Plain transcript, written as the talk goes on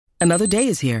Another day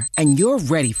is here, and you're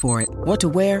ready for it. What to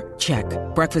wear? Check.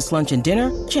 Breakfast, lunch, and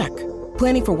dinner? Check.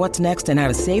 Planning for what's next and how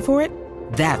to save for it?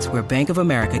 That's where Bank of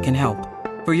America can help.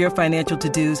 For your financial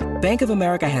to-dos, Bank of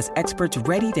America has experts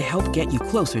ready to help get you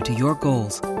closer to your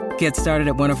goals. Get started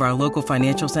at one of our local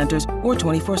financial centers or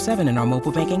 24/7 in our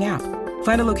mobile banking app.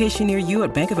 Find a location near you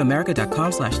at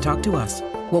bankofamerica.com/talktous.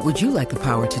 What would you like the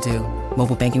power to do?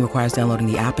 Mobile banking requires downloading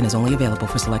the app and is only available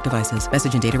for select devices.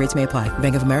 Message and data rates may apply.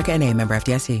 Bank of America N.A., member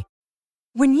FDIC.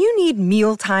 When you need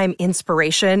mealtime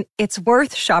inspiration, it's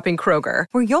worth shopping Kroger,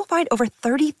 where you'll find over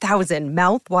 30,000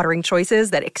 mouth-watering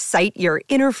choices that excite your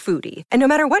inner foodie. And no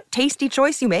matter what tasty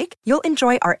choice you make, you'll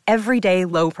enjoy our everyday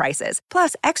low prices,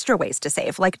 plus extra ways to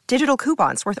save, like digital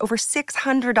coupons worth over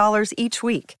 $600 each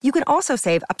week. You can also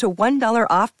save up to $1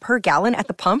 off per gallon at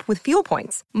the pump with fuel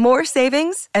points. More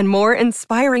savings and more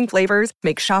inspiring flavors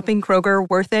make shopping Kroger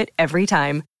worth it every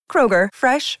time. Kroger,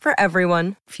 fresh for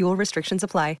everyone. Fuel restrictions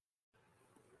apply.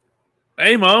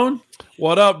 Hey, Moan.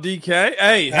 What up, DK?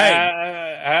 Hey.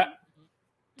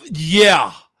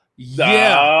 Yeah.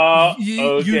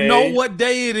 Okay. You know what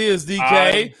day it is, DK.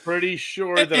 I'm pretty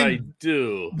sure that I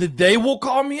do. The day will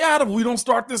call me out if we don't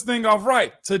start this thing off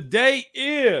right. Today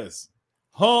is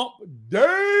Hump Day.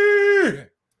 There's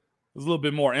a little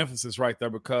bit more emphasis right there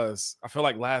because I feel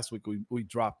like last week we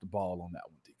dropped the ball on that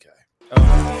one, DK.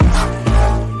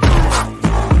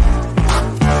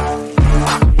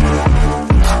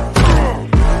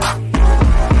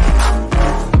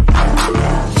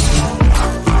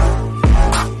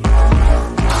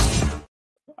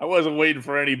 I wasn't waiting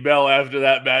for any bell after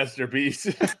that masterpiece.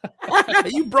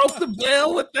 You broke the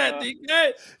bell with that,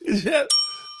 DK.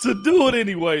 To do it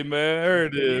anyway, man. There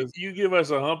it is. You give us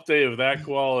a hump day of that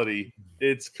quality,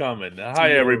 it's coming.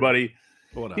 Hi, everybody.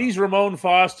 He's Ramon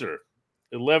Foster,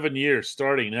 11 years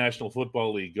starting National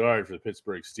Football League guard for the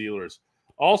Pittsburgh Steelers.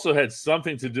 Also had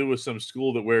something to do with some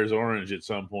school that wears orange at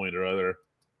some point or other.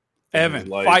 Evan,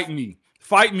 fight me.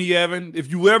 Fight me, Evan.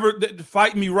 If you ever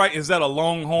fight me right, is that a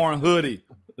Longhorn hoodie?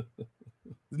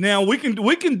 Now, we can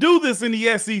do this in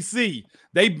the SEC.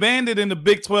 They banned it in the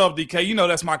Big 12, DK. You know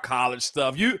that's my college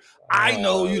stuff. I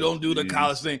know you don't do the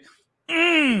college thing.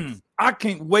 I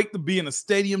can't wait to be in a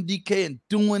stadium, DK, and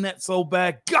doing that so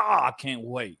bad. God, I can't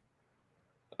wait.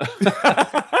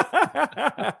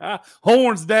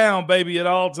 Horns down, baby, at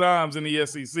all times in the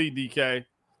SEC, DK.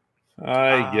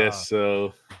 I guess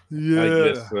so. Yeah. I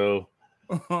guess so.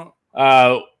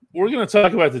 We're going to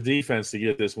talk about the defense to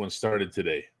get this one started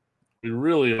today. We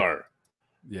really are.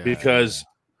 Yeah. Because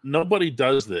nobody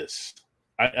does this.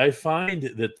 I find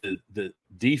that the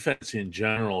defense in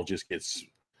general just gets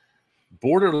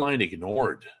borderline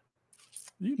ignored.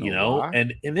 You know? Why?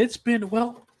 And it's been,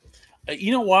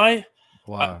 you know why?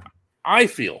 Why? I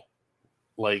feel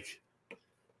like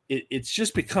it's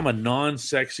just become a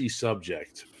non-sexy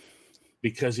subject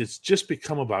because it's just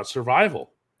become about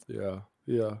survival. Yeah.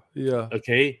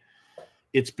 Okay.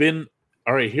 It's been,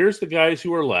 all right, here's the guys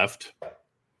who are left.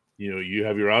 You know, you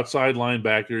have your outside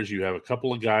linebackers. You have a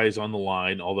couple of guys on the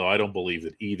line, although I don't believe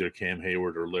that either Cam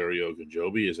Hayward or Larry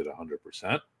Ogunjobi is at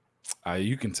 100%.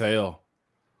 You can tell.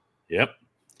 Yep.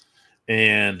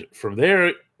 And from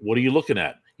there, what are you looking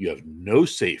at? You have no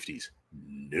safeties,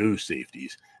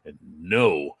 and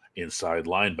no inside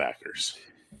linebackers.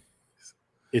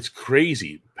 It's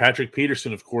crazy. Patrick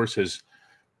Peterson, of course, has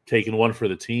taken one for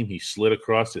the team. He slid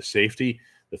across to safety.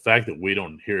 The fact that we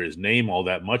don't hear his name all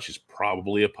that much is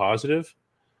probably a positive.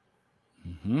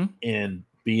 Mm-hmm. And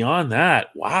beyond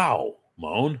that, wow,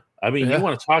 Moan. I mean, You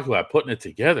want to talk about putting it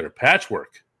together,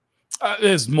 patchwork.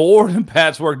 It's more than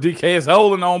patchwork, DK. It's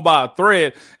holding on by a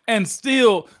thread. And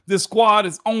still, the squad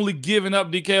is only giving up,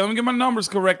 DK. Let me get my numbers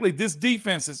correctly. This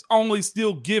defense is only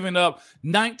still giving up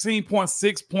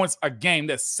 19.6 points a game.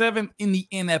 That's seventh in the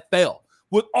NFL.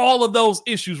 With all of those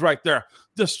issues right there,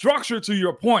 the structure, to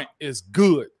your point, is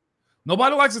good.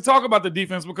 Nobody likes to talk about the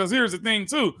defense because here's the thing,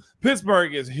 too.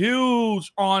 Pittsburgh is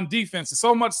huge on defense,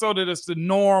 so much so that it's the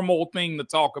normal thing to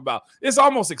talk about. It's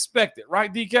almost expected,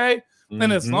 right, DK? Mm-hmm.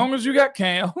 And as long as you got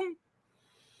Cam,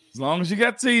 as long as you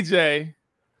got TJ, as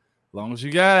long as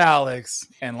you got Alex,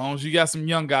 and as long as you got some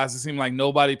young guys, it seems like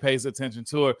nobody pays attention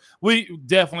to it. We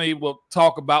definitely will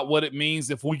talk about what it means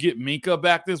if we get Minka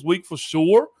back this week for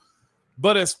sure.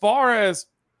 But as far as,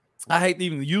 I hate to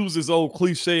even use this old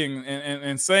cliche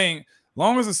and saying,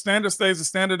 long as the standard stays the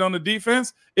standard on the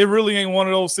defense, it really ain't one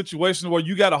of those situations where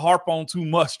you got to harp on too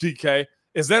much, DK.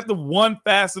 Is that the one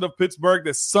facet of Pittsburgh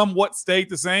that somewhat stayed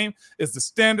the same? Is the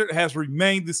standard has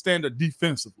remained the standard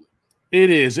defensively? It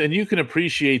is, and you can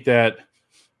appreciate that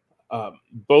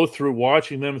both through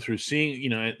watching them, through seeing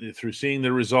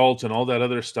the results and all that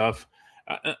other stuff.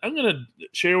 I'm going to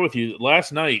share with you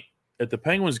last night at the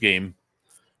Penguins game.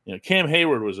 Cam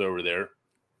Hayward was over there,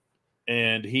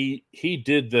 and he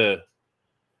did the.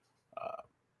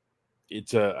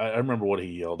 I remember what he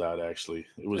yelled out. Actually,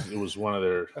 it was one of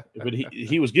their. But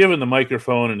he was given the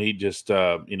microphone, and he just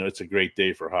it's a great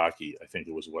day for hockey. I think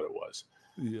it was what it was.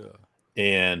 Yeah,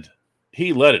 and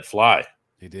he let it fly.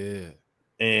 He did,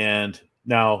 and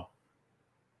now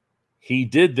he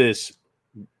did this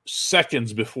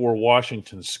seconds before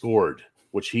Washington scored,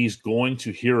 which he's going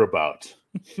to hear about.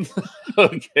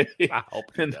 Okay. I hope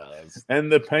he does.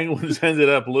 And the Penguins ended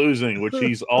up losing, which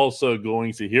he's also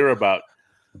going to hear about.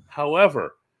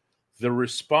 However, the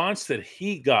response that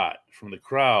he got from the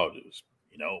crowd was,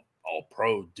 all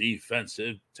pro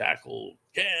defensive tackle,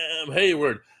 Cam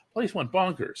Hayward. Place went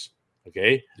bonkers.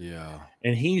 Okay. Yeah.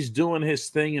 And he's doing his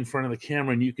thing in front of the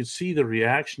camera, and you can see the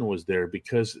reaction was there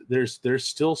because there's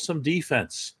still some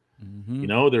defense.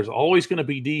 Mm-hmm. There's always going to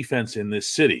be defense in this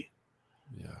city.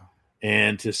 Yeah.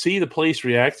 And to see the place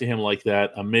react to him like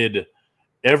that amid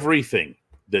everything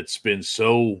that's been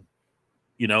so,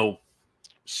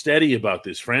 steady about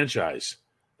this franchise,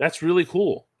 that's really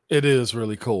cool. It is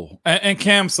really cool. And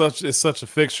Cam is such a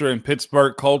fixture in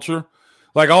Pittsburgh culture.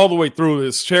 Like all the way through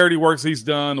his charity works he's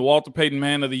done, the Walter Payton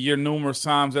Man of the Year numerous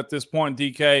times at this point,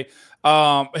 DK.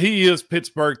 He is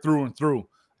Pittsburgh through and through.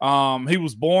 He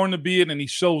was born to be it, and he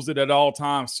shows it at all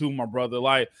times too, my brother.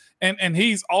 Like, and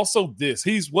he's also this.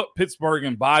 He's what Pittsburgh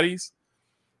embodies: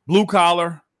 blue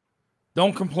collar,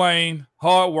 don't complain,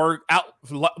 hard work, out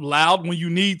loud when you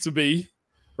need to be,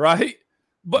 right?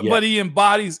 But he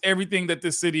embodies everything that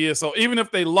this city is. So even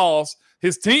if they lost,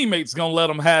 his teammates gonna let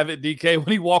him have it, DK,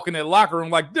 when he walk in that locker room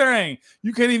like, dang,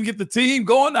 you can't even get the team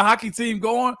going, the hockey team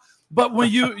going. But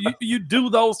when you do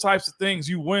those types of things,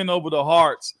 you win over the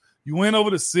hearts, you win over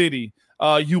the city,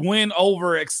 you win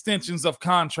over extensions of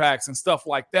contracts and stuff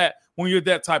like that when you're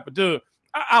that type of dude.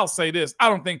 I'll say this.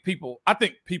 I think people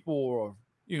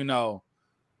are,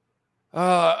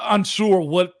 unsure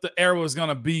what the era is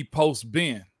gonna be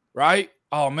post-Ben, right?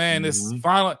 Oh man, this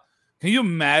finally. Can you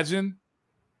imagine?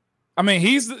 I mean,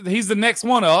 he's the next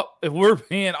one up if we're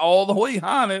being all the way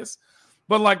honest.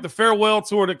 But like the farewell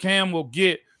tour that Cam will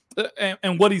get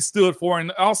and what he stood for,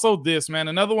 and also this, man,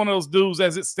 another one of those dudes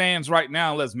as it stands right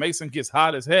now, unless Mason gets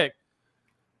hot as heck.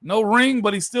 No ring,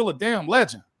 but he's still a damn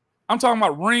legend. I'm talking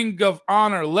about ring of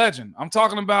honor legend. I'm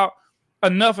talking about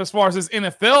enough as far as his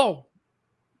NFL,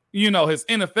 his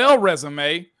NFL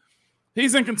resume.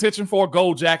 He's in contention for a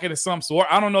gold jacket of some sort.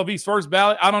 I don't know if he's first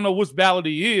ballot. I don't know which ballot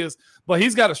he is, but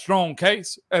he's got a strong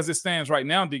case as it stands right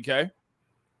now, DK.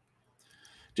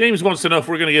 James wants to know if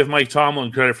we're going to give Mike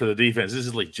Tomlin credit for the defense. This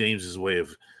is like James's way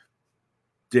of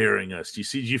daring us. Do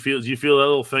you feel that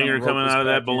little finger coming out of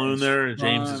that balloon there? And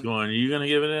James is going, are you going to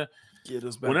give it a get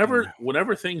us back?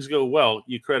 Whenever things go well,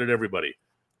 you credit everybody.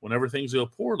 Whenever things go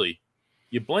poorly,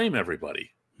 you blame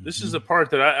everybody. Mm-hmm. This is the part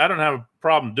that I don't have a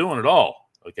problem doing at all.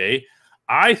 Okay.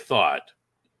 I thought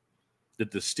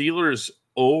that the Steelers'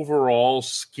 overall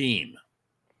scheme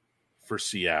for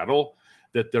Seattle,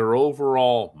 that their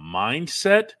overall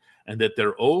mindset, and that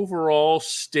their overall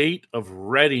state of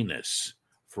readiness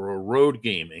for a road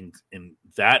game in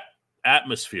that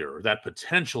atmosphere, or that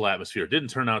potential atmosphere, didn't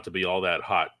turn out to be all that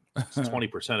hot.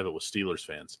 20% of it was Steelers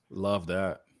fans. Love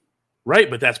that. Right,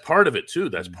 but that's part of it too.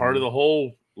 That's part of the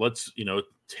whole, let's,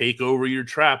 take over your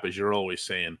trap, as you're always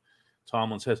saying,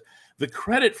 Tomlin says. The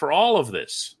credit for all of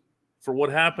this, for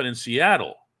what happened in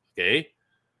Seattle, okay,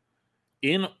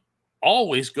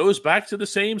 always goes back to the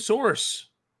same source.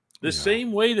 The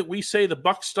same way that we say the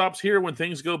buck stops here when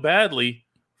things go badly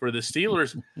for the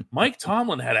Steelers. Mike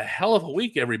Tomlin had a hell of a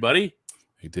week, everybody.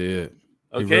 He did.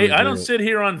 Okay, really I don't sit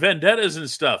here on vendettas and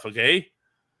stuff, okay?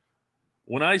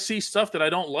 When I see stuff that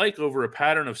I don't like over a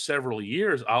pattern of several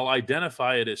years, I'll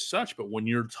identify it as such. But when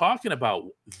you're talking about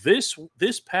this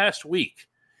past week,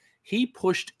 he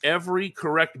pushed every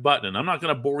correct button. And I'm not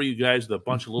going to bore you guys with a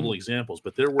bunch of little examples,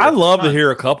 but there were. I love to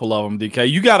hear a couple of them, DK.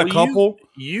 You got a couple?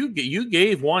 You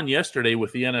gave one yesterday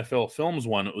with the NFL Films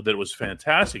one that was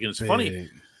fantastic. And it's funny,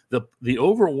 the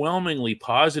overwhelmingly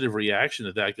positive reaction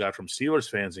that got from Steelers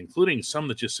fans, including some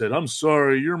that just said, "I'm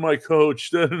sorry, you're my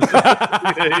coach," and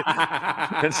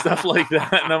stuff like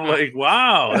that. And I'm like,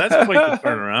 wow, that's quite the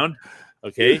turnaround.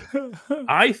 Okay.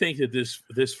 I think that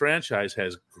this franchise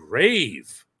has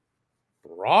grave,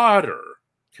 broader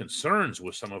concerns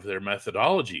with some of their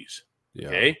methodologies. Yeah,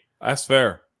 okay, that's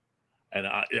fair. And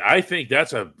I think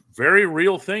that's a very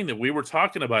real thing that we were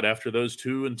talking about after those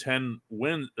 2-10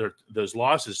 wins, or those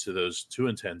losses to those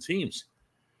 2-10 teams.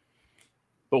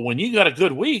 But when you got a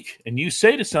good week and you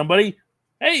say to somebody,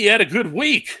 "Hey, you had a good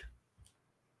week,"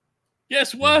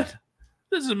 Guess what?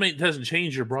 Doesn't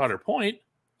change your broader point.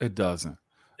 It doesn't.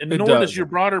 And nor does your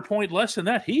broader point lessen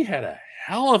that. He had a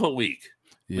hell of a week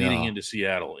leading into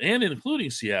Seattle and including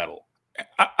Seattle.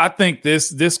 I think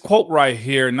this quote right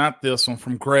here, not this one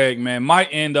from Greg, man, might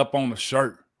end up on the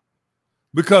shirt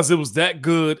because it was that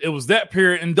good. It was that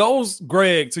period. And those,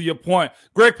 Greg, to your point,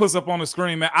 Greg puts up on the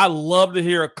screen, man, I love to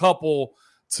hear a couple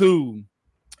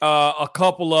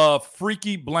of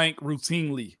freaky blank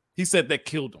routinely. He said that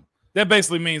killed him. That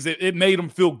basically means it made him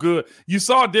feel good. You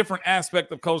saw a different aspect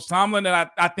of Coach Tomlin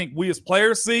that I think we as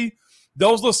players see.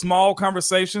 Those are small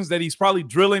conversations that he's probably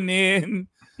drilling in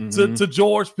to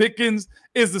George Pickens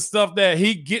is the stuff that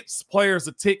he gets players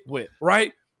to tick with,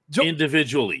 right?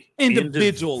 Individually.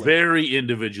 Very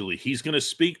individually. He's going to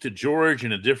speak to George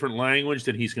in a different language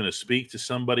than he's going to speak to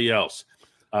somebody else.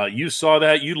 You saw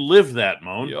that. You lived that,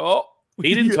 Moan. Yo.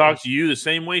 He didn't talk to you the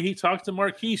same way he talked to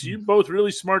Marquise. You're both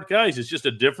really smart guys. It's just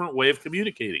a different way of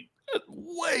communicating.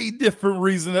 Way different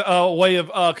way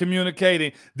of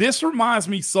communicating. This reminds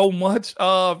me so much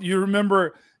of, you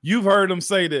remember, you've heard him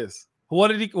say this. What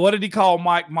did he call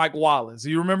Mike Wallace?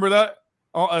 You remember that?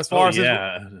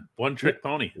 One-trick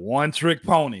pony. One-trick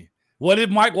pony. What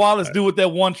did Mike Wallace do with that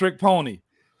one-trick pony?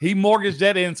 He mortgaged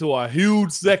that into a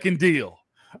huge second deal.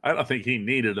 I don't think he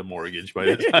needed a mortgage by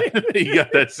the time he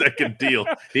got that second deal.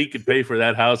 He could pay for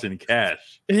that house in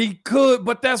cash. He could,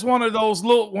 but that's one of those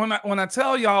little. When I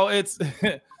tell y'all, it's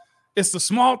the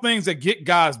small things that get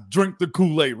guys drink the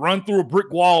Kool-Aid, run through a brick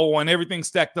wall, and everything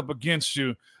stacked up against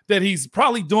you. That he's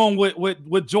probably doing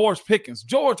with George Pickens.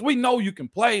 George, we know you can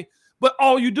play, but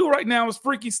all you do right now is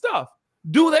freaky stuff.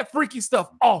 Do that freaky stuff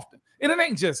often, and it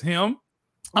ain't just him.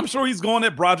 I'm sure he's going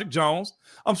at Broderick Jones.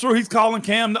 I'm sure he's calling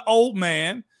Cam the old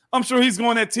man. I'm sure he's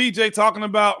going at TJ talking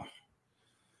about,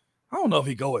 I don't know if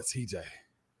he go at TJ.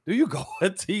 Do you go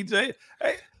at TJ?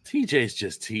 Hey, TJ's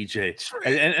just TJ.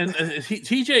 And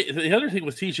TJ, the other thing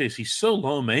with TJ is he's so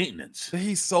low maintenance.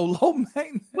 He's so low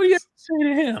maintenance. What do you have to say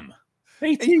to him?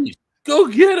 Hey, TJ, go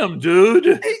get him, dude.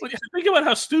 Think about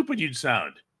how stupid you'd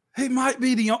sound. He might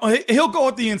be he'll go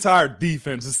at the entire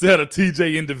defense instead of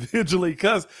TJ individually,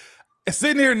 because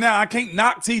sitting here now, I can't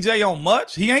knock TJ on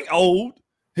much. He ain't old.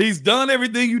 He's done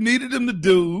everything you needed him to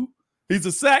do. He's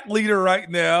a sack leader right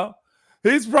now.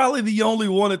 He's probably the only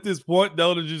one at this point,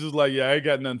 though, that you're just like, yeah, I ain't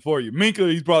got nothing for you. Minka,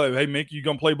 he's probably, hey, Minka, you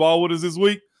going to play ball with us this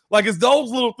week? Like, it's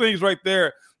those little things right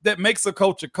there that makes a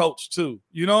coach, too.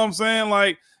 You know what I'm saying?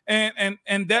 Like, and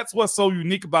that's what's so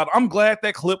unique about it. I'm glad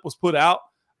that clip was put out.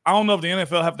 I don't know if the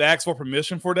NFL have to ask for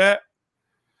permission for that.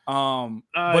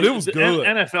 But it was good.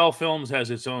 NFL Films has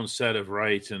its own set of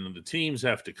rights, and the teams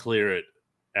have to clear it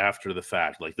after the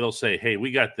fact. Like, they'll say, hey, we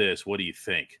got this. What do you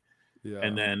think? Yeah.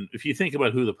 And then if you think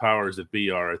about who the powers that be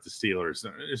are at the Steelers,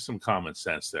 there's some common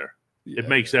sense there. Yeah. It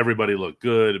makes everybody look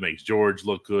good. It makes George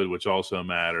look good, which also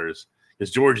matters.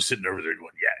 Because George is sitting over there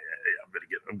going, yeah,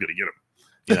 I'm gonna get him.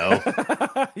 You know,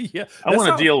 yeah. I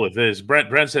want to deal with this.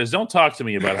 Brent says, don't talk to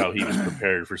me about how he was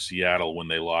prepared for Seattle when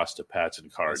they lost to Pats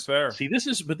and Cards. That's fair. See, this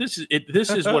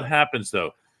is what happens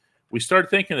though. We start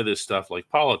thinking of this stuff like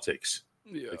politics.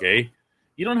 Yeah. Okay.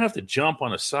 You don't have to jump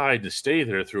on a side to stay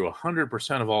there through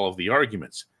 100% of all of the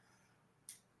arguments.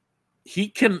 He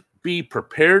can be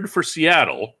prepared for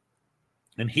Seattle,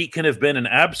 and he can have been an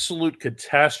absolute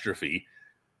catastrophe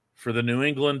for the New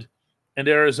England and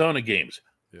Arizona games.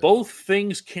 Yeah. Both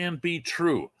things can be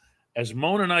true. As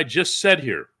Moan and I just said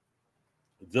here,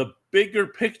 the bigger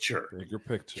picture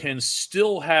can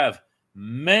still have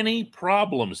many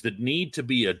problems that need to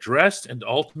be addressed and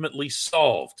ultimately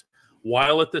solved,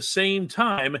 while at the same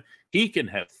time, he can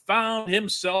have found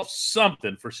himself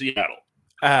something for Seattle.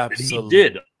 Absolutely. He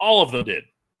did. All of them did.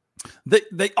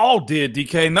 They all did,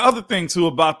 DK. And the other thing, too,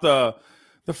 about the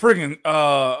friggin'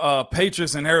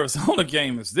 Patriots and Arizona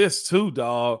game is this, too,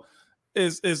 dog,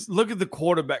 is look at the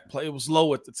quarterback play. It was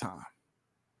low at the time.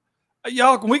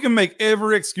 Y'all, we can make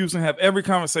every excuse and have every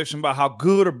conversation about how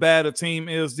good or bad a team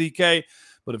is, DK.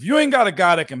 But if you ain't got a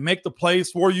guy that can make the plays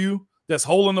for you, that's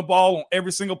holding the ball on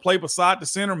every single play beside the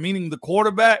center, meaning the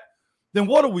quarterback, then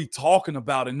what are we talking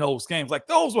about in those games? Like,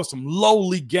 those were some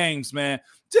lowly games, man.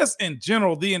 Just in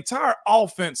general, the entire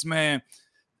offense, man.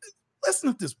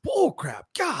 Listen to this bull crap.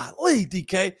 Golly,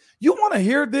 DK. You want to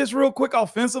hear this real quick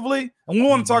offensively? And we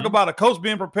want to talk about a coach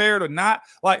being prepared or not.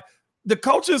 Like, the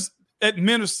coaches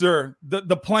administer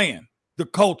the plan, the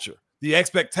culture, the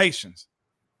expectations.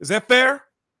 Is that fair?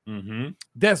 Mm-hmm.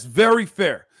 That's very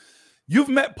fair. You've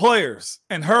met players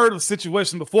and heard of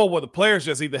situations before where the players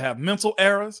just either have mental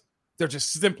errors, they're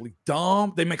just simply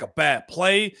dumb, they make a bad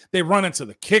play, they run into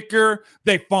the kicker,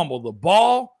 they fumble the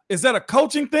ball. Is that a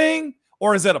coaching thing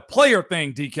or is that a player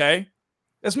thing, DK?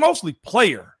 It's mostly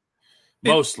player.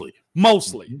 Mostly.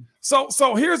 Mm-hmm.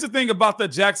 So here's the thing about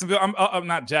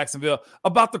the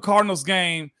about the Cardinals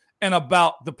game and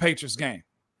about the Patriots game.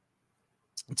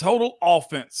 Total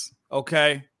offense,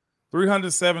 okay?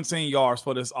 317 yards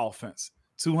for this offense,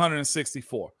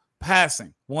 264.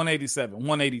 Passing, 187,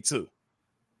 182.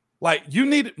 Like, you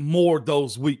needed more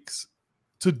those weeks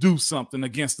to do something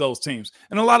against those teams.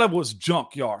 And a lot of it was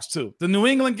junk yards, too. The New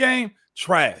England game,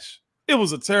 trash. It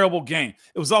was a terrible game.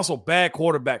 It was also bad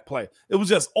quarterback play. It was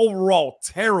just overall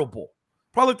terrible.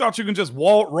 Probably thought you can just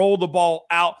roll the ball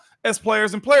out as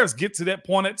players. And players get to that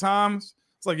point at times.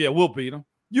 It's like, yeah, we'll beat them.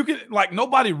 You can, like,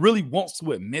 nobody really wants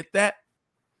to admit that.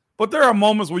 But there are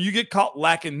moments where you get caught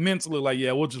lacking mentally, like,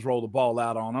 yeah, we'll just roll the ball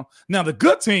out on them. Now, the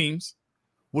good teams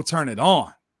will turn it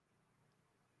on.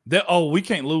 We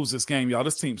can't lose this game, y'all.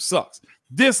 This team sucks.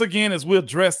 This, again, is we'll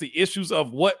address the issues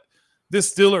of what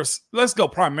this Steelers, let's go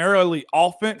primarily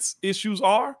offense issues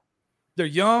are. They're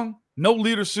young, no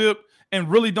leadership, and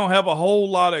really don't have a whole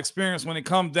lot of experience when it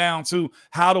comes down to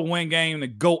how to win game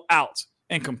and go out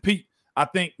and compete. I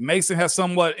think Mason has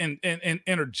somewhat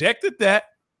interjected that,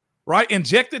 right?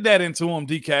 Injected that into him,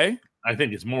 DK. I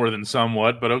think it's more than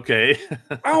somewhat, but okay.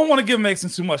 I don't want to give Mason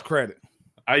too much credit.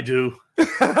 I do.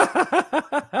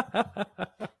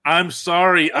 I'm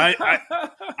sorry.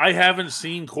 I haven't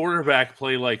seen quarterback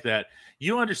play like that.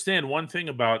 You understand one thing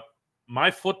about my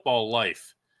football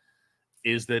life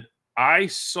is that I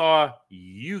saw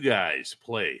you guys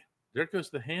play. There goes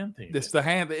the hand thing. It's the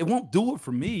hand. It won't do it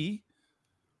for me.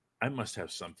 I must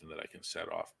have something that I can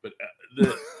set off. But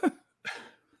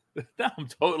now I'm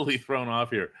totally thrown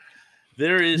off here.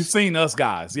 You've seen us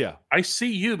guys, yeah. I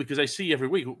see you because I see you every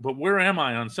week. But where am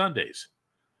I on Sundays?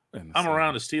 I'm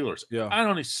around the Steelers. Yeah. I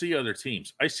don't see other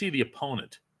teams. I see the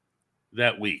opponent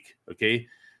that week, okay?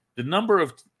 The number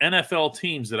of NFL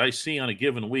teams that I see on a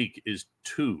given week is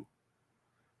 2.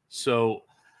 So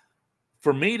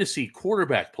for me to see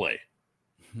quarterback play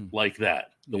like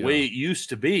that, the way it used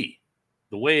to be,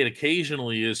 the way it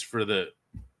occasionally is for the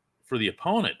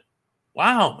opponent,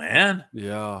 wow, man.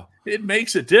 Yeah. It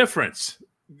makes a difference,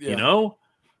 you know?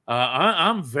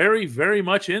 I'm very, very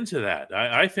much into that.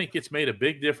 I think it's made a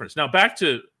big difference. Now, back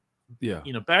to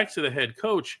the head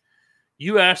coach.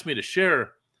 You asked me to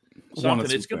share something.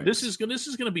 This is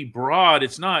going to be broad.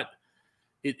 It's not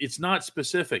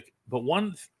specific. But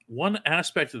one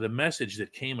aspect of the message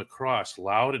that came across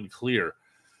loud and clear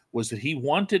was that he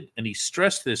wanted, and he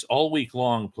stressed this all week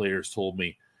long. Players told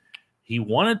me he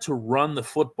wanted to run the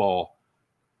football,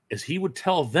 as he would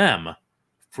tell them,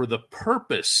 for the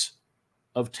purpose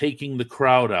of taking the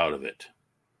crowd out of it.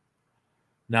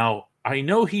 Now, I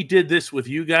know he did this with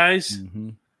you guys. Mm-hmm.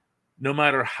 No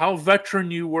matter how veteran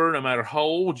you were, no matter how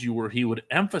old you were, he would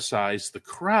emphasize the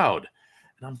crowd.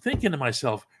 And I'm thinking to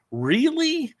myself,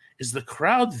 really? Is the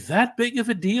crowd that big of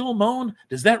a deal, Moan?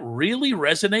 Does that really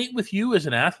resonate with you as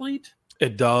an athlete?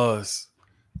 It does.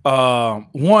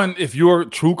 One, if you're a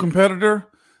true competitor,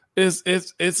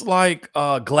 it's like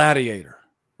Gladiator,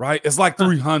 right? It's like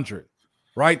 300,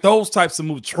 right? Those types of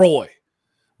movies. Troy.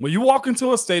 When you walk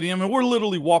into a stadium, and we're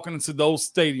literally walking into those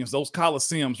stadiums, those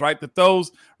coliseums, right, that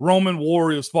those Roman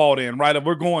warriors fought in, right? If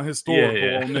we're going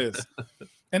historical on this.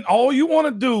 And all you want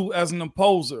to do as an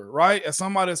opposer, right, as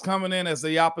somebody that's coming in as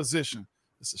the opposition,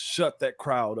 is to shut that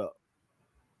crowd up.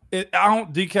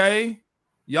 DK,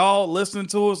 y'all listening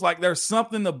to us, like there's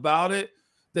something about it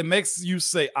that makes you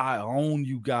say, I own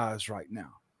you guys right now.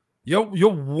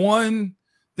 You're one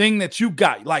thing that you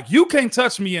got. Like, you can't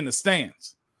touch me in the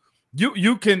stands.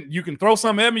 You can throw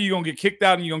something at me, you're going to get kicked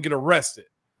out and you're going to get arrested.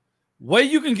 Way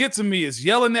you can get to me is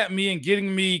yelling at me and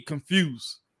getting me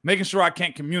confused, making sure I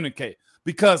can't communicate.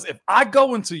 Because if I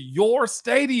go into your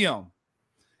stadium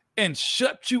and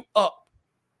shut you up,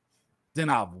 then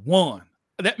I've won.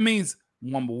 That means,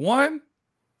 number one,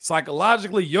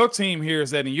 psychologically, your team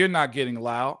hears that and you're not getting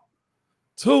loud.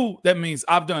 2, that means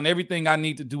I've done everything I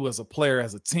need to do as a player,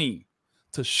 as a team,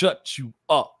 to shut you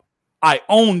up. I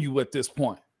own you at this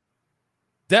point.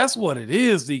 That's what it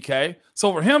is, DK.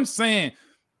 So for him saying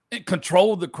it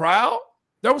controlled the crowd,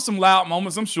 there were some loud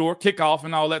moments, I'm sure, kickoff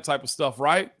and all that type of stuff,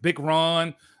 right? Big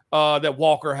run that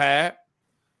Walker had.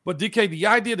 But DK, the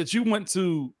idea that you went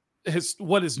to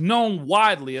what is known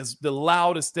widely as the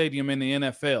loudest stadium in the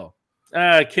NFL.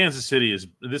 Kansas City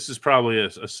this is probably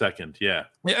a second, yeah.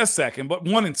 Yeah, a second, but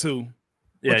 1 and 2.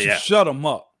 Yeah, but you shut them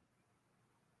up.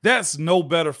 That's no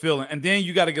better feeling. And then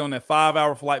you got to get on that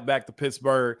 5-hour flight back to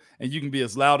Pittsburgh, and you can be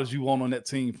as loud as you want on that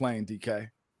team playing,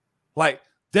 DK. Like,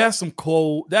 that's some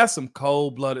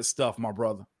cold-blooded stuff, my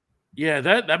brother. Yeah,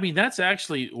 that's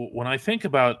actually when I think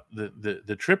about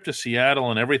the trip to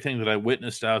Seattle and everything that I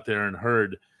witnessed out there and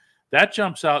heard, that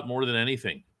jumps out more than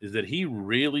anything, is that he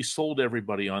really sold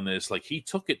everybody on this. Like, he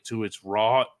took it to its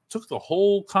raw, took the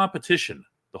whole competition,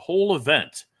 the whole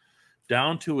event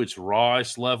down to its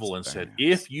rawest level and said,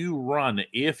 if you run,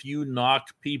 if you knock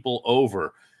people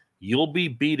over, you'll be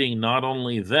beating not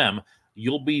only them,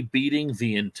 you'll be beating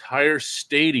the entire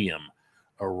stadium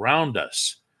around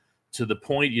us. To the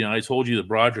point, I told you the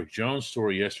Broderick Jones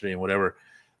story yesterday and whatever,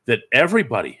 that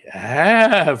everybody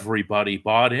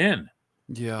bought in.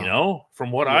 Yeah.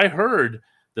 From what I heard,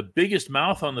 the biggest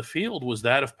mouth on the field was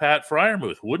that of Pat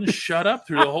Freiermuth. Wouldn't shut up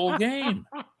through the whole game.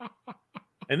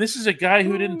 And this is a guy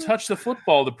who didn't touch the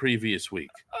football the previous week.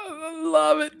 I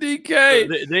love it,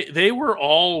 DK. So they were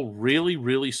all really,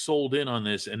 really sold in on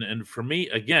this. And for me,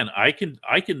 again, I can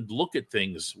look at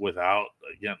things without,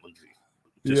 again,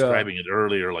 describing it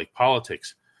earlier, like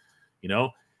politics.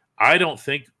 I don't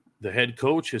think the head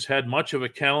coach has had much of a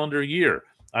calendar year.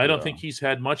 I don't think he's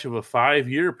had much of a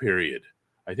 5-year period.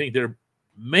 I think there are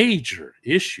major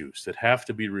issues that have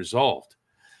to be resolved.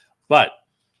 But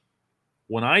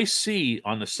when I see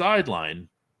on the sideline,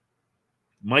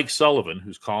 Mike Sullivan,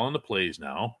 who's calling the plays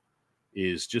now,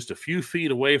 is just a few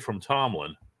feet away from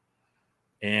Tomlin,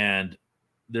 and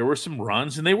there were some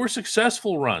runs, and they were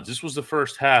successful runs. This was the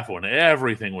first half when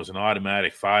everything was an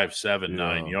automatic 5, 7,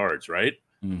 9 yards, right?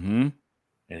 Mm-hmm.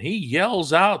 And he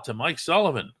yells out to Mike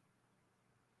Sullivan,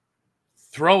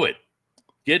 throw it.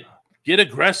 Get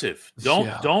aggressive.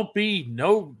 Don't be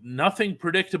nothing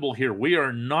predictable here. We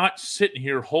are not sitting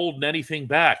here holding anything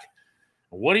back.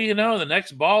 What do you know? The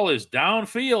next ball is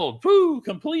downfield.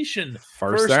 Completion.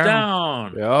 First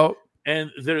down. Yep.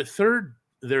 And their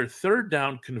third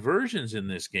down conversions in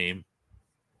this game.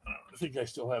 I think I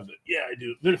still have that. Yeah, I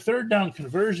do. Their third down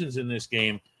conversions in this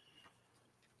game,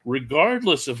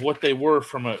 regardless of what they were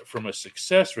from a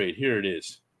success rate, here it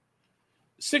is.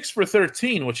 6 for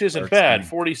 13, which isn't bad.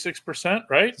 46%,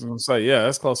 right? I was going to say,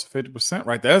 that's close to 50%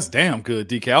 right there. That's damn good,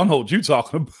 DK. I don't know what you're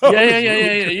talking about.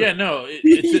 Yeah. No,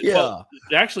 well,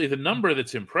 actually, the number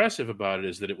that's impressive about it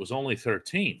is that it was only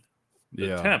 13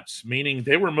 attempts, meaning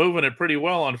they were moving it pretty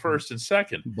well on first and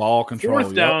second. Ball control.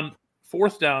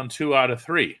 Fourth down, 2 out of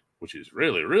 3, which is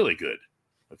really, really good.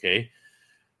 Okay.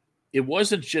 It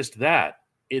wasn't just that.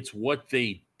 It's what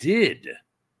they did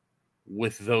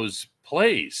with those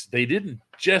plays. They didn't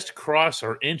just cross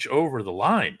or inch over the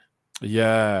line.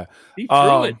 Yeah. He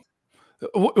threw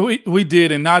it. We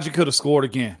did, and Najee could have scored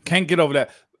again. Can't get over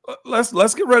that.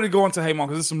 Let's get ready to go into Hey Mon,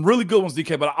 because there's some really good ones,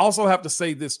 DK, but I also have to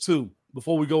say this too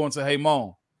before we go into Hey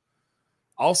Mon.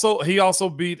 He also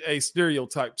beat a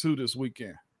stereotype too this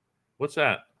weekend. What's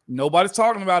that? Nobody's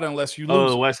talking about it unless you lose. Oh,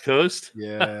 the West Coast?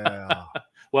 Yeah.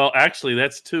 Well, actually,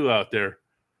 that's 2 out there.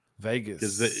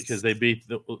 Vegas. Because they beat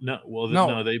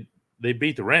they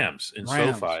beat the Rams in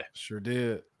SoFi. Sure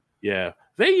did. Yeah.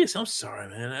 Vegas, I'm sorry,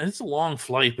 man. It's a long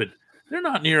flight, but they're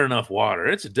not near enough water.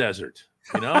 It's a desert.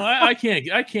 I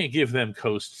can't give them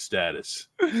coast status.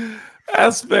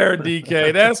 That's fair,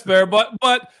 DK. That's fair. But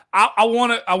I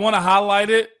want to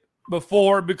highlight it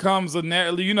before it becomes a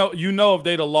narrative. If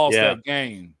they'd have lost that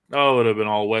game. Oh, it would have been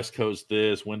all West Coast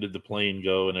this. When did the plane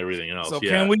go and everything else? So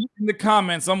can we, in the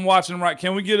comments, I'm watching right,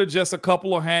 can we get just a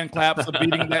couple of hand claps of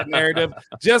beating that narrative?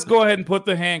 Just go ahead and put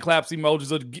the hand claps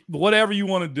emojis or whatever you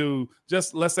want to do.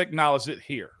 Just let's acknowledge it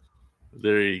here.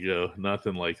 There you go.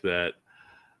 Nothing like that.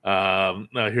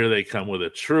 Now here they come with a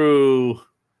true.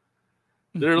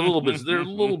 They're a little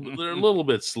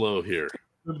bit slow here.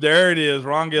 There it is.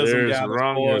 Wrongism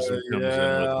comes in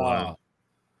with one.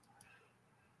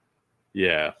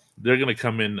 Yeah, they're going to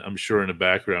come in, I'm sure, in the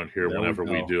background here whenever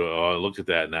we do. Oh, look at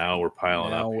that. Now we're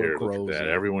piling up here. Look at that.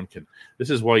 Everyone can. This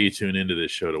is why you tune into this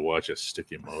show, to watch us stick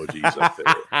emojis up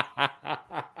there.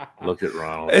 Look at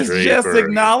Ronald. It's Draper, just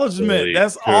acknowledgement.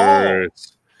 That's all.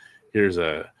 Here's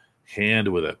a hand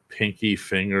with a pinky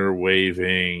finger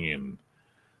waving, and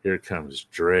here comes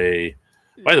Dre.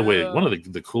 By the way, one of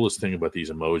the coolest thing about these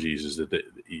emojis is that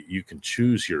you can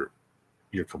choose your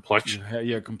complexion.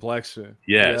 Your complexion.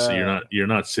 Yeah, so you're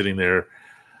not sitting there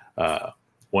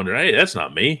wondering, hey, that's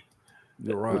not me.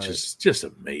 You're right. Which is just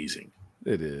amazing.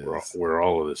 It is. Where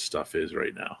all of this stuff is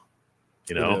right now.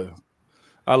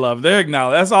 I love it. They're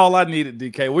acknowledged. That's all I needed,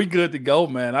 DK. We good to go,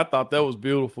 man. I thought that was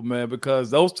beautiful, man, because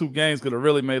those 2 games could have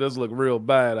really made us look real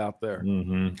bad out there.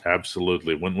 Mm-hmm.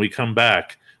 Absolutely. When we come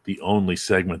back, the only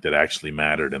segment that actually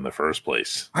mattered in the first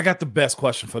place. I got the best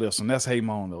question for this one. That's Hey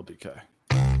Mon, though, DK.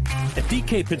 At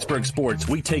DK Pittsburgh Sports,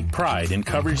 we take pride in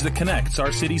coverage that connects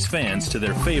our city's fans to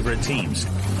their favorite teams.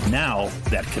 Now,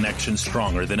 that connection's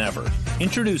stronger than ever.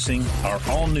 Introducing our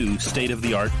all-new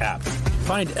state-of-the-art app.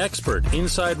 Find expert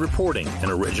inside reporting and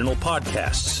original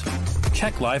podcasts.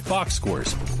 Check live box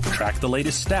scores. Track the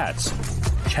latest stats.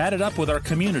 Chat it up with our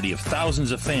community of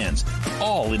thousands of fans,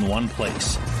 all in one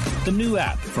place. The new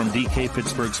app from DK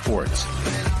Pittsburgh Sports.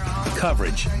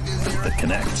 Coverage that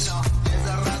connects.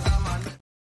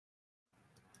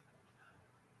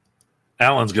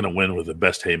 Allen's going to win with the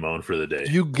best Hey Moan for the day.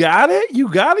 You got it? You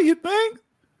think?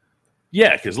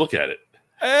 Yeah, because look at it.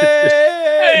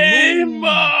 Hey,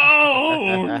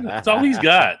 Moan! That's all he's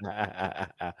got.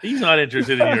 He's not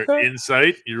interested in your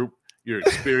insight, your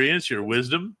experience, your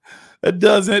wisdom. That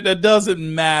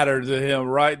doesn't matter to him,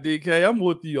 right, DK? I'm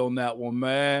with you on that one,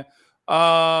 man.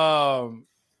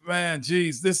 Man,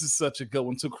 geez, this is such a good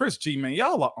one too. Chris G, man,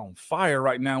 y'all are on fire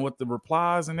right now with the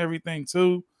replies and everything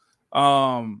too.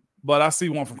 But I see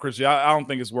one from Chris G. I don't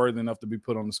think it's worthy enough to be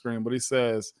put on the screen, but he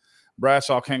says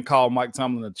Bradshaw can't call Mike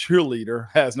Tomlin a cheerleader,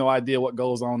 has no idea what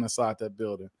goes on inside that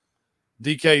building.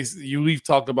 DK, we've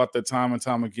talked about that time and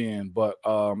time again, but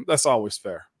that's always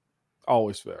fair.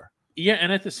 Always fair. Yeah,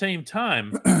 and at the same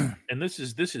time, and this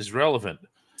is relevant,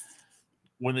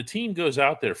 when the team goes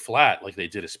out there flat like they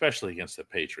did, especially against the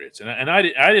Patriots, and I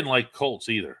didn't like Colts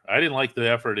either. I didn't like the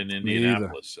effort in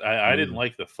Indianapolis. I didn't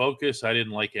like the focus. I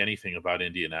didn't like anything about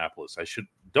Indianapolis.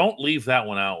 Don't leave that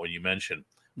one out when you mention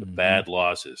the bad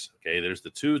losses. Okay, there's the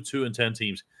 2-10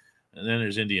 teams, and then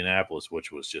there's Indianapolis,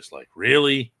 which was just like,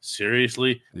 really?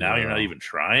 Seriously? Now you're not even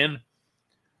trying?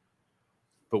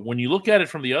 But when you look at it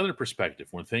from the other perspective,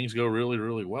 when things go really,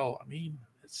 really well, I mean,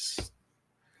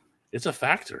 it's a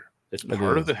factor. It's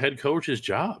part of the head coach's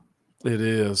job. It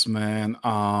is, man.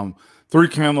 3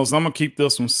 candles. I'm going to keep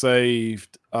this one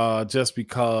saved just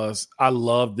because I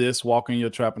love this. Walk in your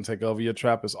trap and take over your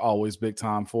trap is always big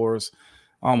time for us.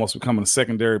 Almost becoming a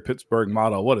secondary Pittsburgh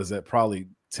motto. What is that? Probably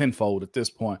tenfold at this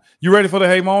point. You ready for the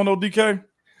Hey Moan, though, DK?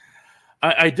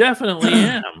 I definitely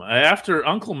am. After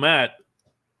Uncle Matt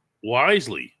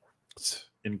wisely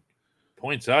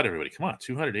points out, everybody, come on,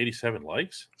 287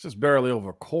 likes. It's just barely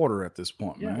over a quarter at this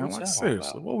point, man. What's like, that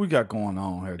seriously, what we got going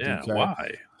on here, yeah, DK?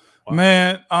 Why?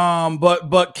 Man,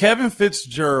 but Kevin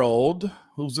Fitzgerald,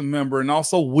 who's a member, and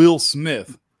also Will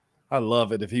Smith. I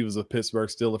love it if he was a Pittsburgh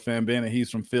Steelers fan, being that he's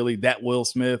from Philly. That Will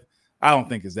Smith, I don't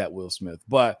think is that Will Smith,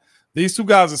 but these two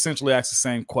guys essentially asked the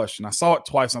same question. I saw it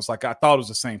twice, and I was like, I thought it was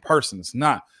the same person. It's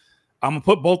not. I'm gonna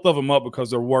put both of them up because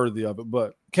they're worthy of it.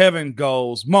 But Kevin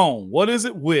goes, Moan, what is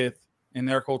it with, in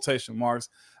their quotation marks,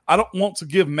 I don't want to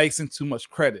give Mason too much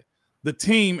credit. The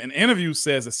team in interview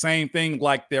says the same thing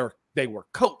like they were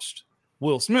coached.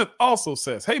 Will Smith also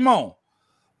says, hey, Moan,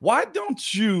 why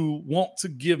don't you want to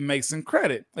give Mason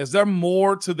credit? Is there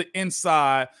more to the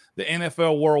inside the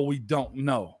NFL world we don't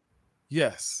know?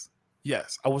 Yes.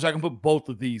 I wish I can put both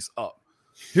of these up.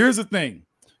 Here's the thing.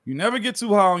 You never get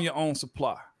too high on your own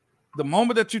supply. The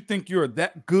moment that you think you're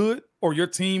that good or your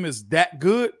team is that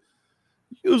good,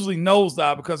 usually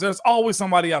nosedive because there's always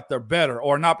somebody out there better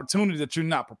or an opportunity that you're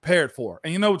not prepared for.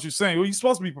 And you know what you're saying? Well, you're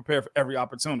supposed to be prepared for every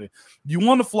opportunity. You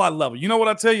want to fly level. You know what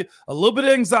I tell you? A little bit of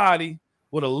anxiety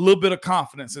with a little bit of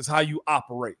confidence is how you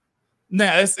operate.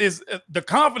 Now, it's the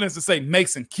confidence to say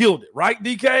Mason killed it, right,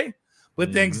 DK?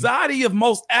 But the anxiety of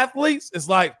most athletes is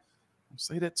like, don't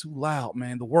say that too loud,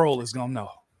 man. The world is going to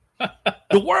know.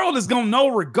 The world is going to know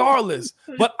regardless.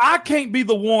 But I can't be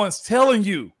the ones telling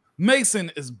you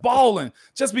Mason is balling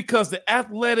just because the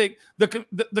athletic,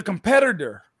 the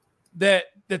competitor that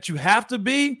you have to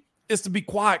be is to be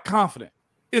quiet, confident.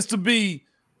 It's to be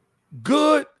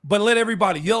good, but let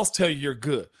everybody else tell you you're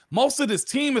good. Most of this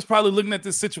team is probably looking at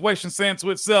this situation saying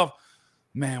to itself,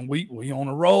 man, we on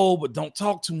a roll, but don't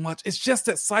talk too much. It's just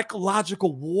that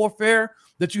psychological warfare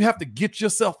that you have to get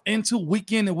yourself into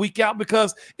week in and week out,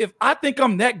 because if I think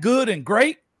I'm that good and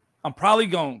great, I'm probably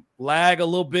going to lag a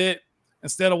little bit.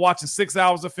 Instead of watching 6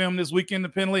 hours of film this week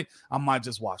independently, I might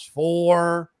just watch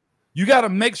 4. You got to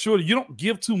make sure that you don't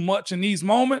give too much in these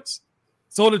moments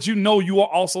so that you know you are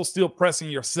also still pressing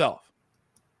yourself.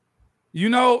 You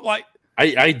know, like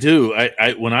I do.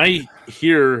 I when I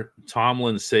hear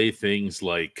Tomlin say things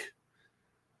like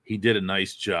he did a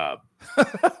nice job.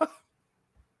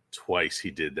 Twice he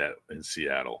did that in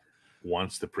Seattle.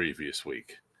 Once the previous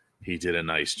week. He did a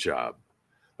nice job.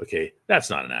 Okay, that's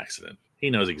not an accident. He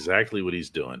knows exactly what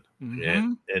he's doing.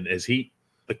 And as he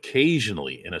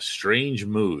occasionally, in a strange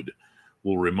mood,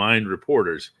 will remind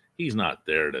reporters, he's not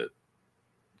there to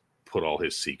put all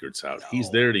his secrets out. No.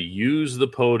 He's there to use the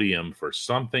podium for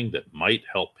something that might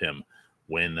help him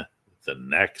win the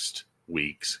next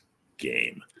week's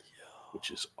game,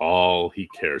 which is all he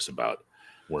cares about.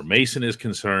 Where Mason is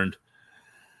concerned,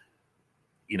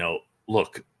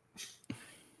 look,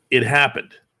 it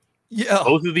happened. Yeah.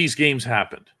 Both of these games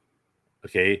happened.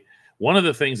 Okay. One of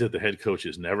the things that the head coach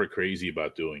is never crazy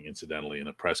about doing, incidentally, in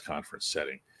a press conference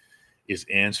setting, is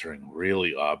answering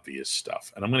really obvious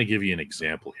stuff. And I'm going to give you an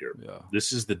example here. Yeah.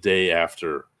 This is the day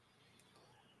after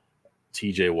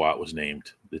TJ Watt was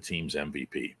named the team's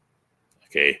MVP.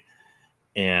 Okay.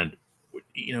 And,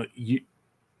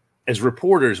 as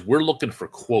reporters, we're looking for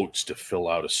quotes to fill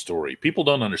out a story. People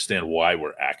don't understand why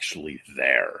we're actually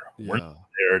there. Yeah. We're not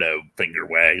there to finger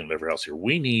wag and whatever else here.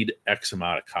 We need X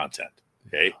amount of content.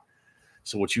 Okay. Yeah.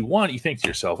 So what you think to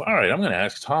yourself, all right, I'm going to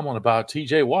ask Tomlin about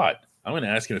TJ Watt. I'm going to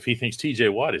ask him if he thinks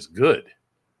TJ Watt is good.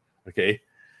 Okay.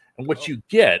 And what you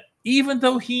get, even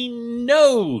though he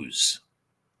knows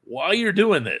why you're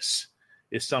doing this,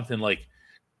 is something like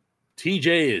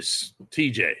TJ is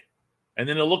TJ. And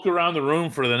then he'll look around the room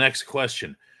for the next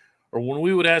question. Or when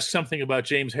we would ask something about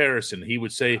James Harrison, he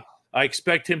would say, I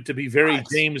expect him to be very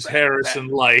James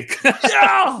Harrison-like.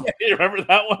 Yeah. You remember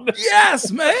that one?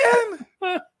 Yes, man.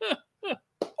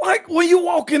 Like when you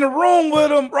walk in the room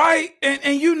with him, right? And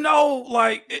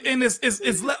and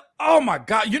it's oh my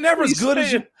God, you're never as good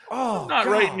as you. Oh, I'm not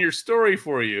writing your story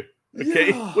for you. Okay.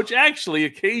 Yeah. Which actually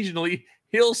occasionally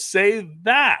he'll say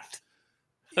that.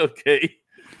 Okay.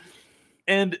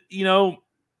 And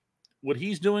what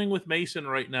he's doing with Mason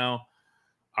right now,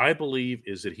 I believe,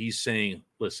 is that he's saying,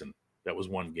 listen, that was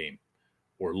one game.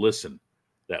 Or listen,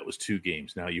 that was two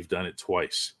games. Now you've done it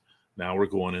twice. Now we're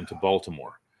going into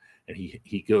Baltimore. And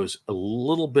he goes a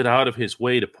little bit out of his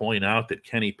way to point out that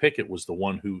Kenny Pickett was the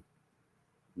one who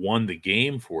won the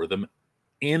game for them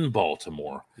in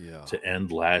Baltimore to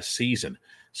end last season.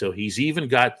 So he's even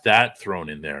got that thrown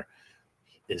in there.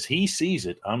 As he sees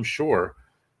it, I'm sure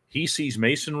he sees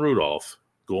Mason Rudolph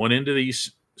going into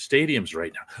these stadiums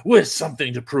right now with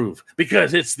something to prove,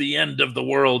 because it's the end of the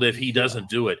world if he doesn't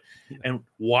do it. And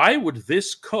why would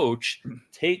this coach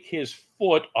take his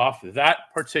foot off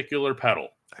that particular pedal?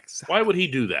 Exactly. Why would he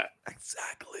do that?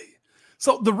 Exactly.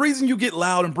 So the reason you get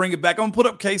loud and bring it back, I'm going to put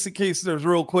up Casey Kessler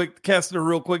real quick,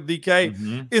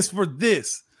 DK, is for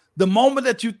this. The moment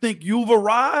that you think you've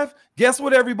arrived, guess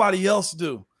what everybody else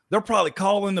do? They're probably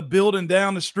calling the building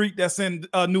down the street that's in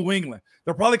New England.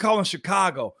 They're probably calling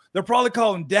Chicago. They're probably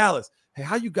calling Dallas. Hey,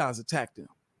 how you guys attack them?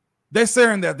 They're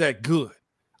saying that they're good.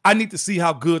 I need to see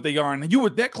how good they are. And you were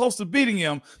that close to beating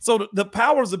him. So the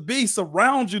powers of B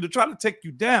surround you to try to take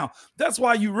you down. That's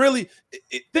why you really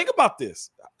think about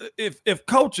this. If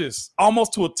coaches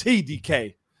almost to a T,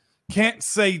 DK, can't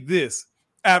say this,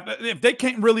 if they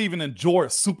can't really even enjoy a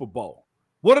Super Bowl,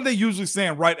 what are they usually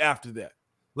saying right after that?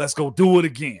 Let's go do it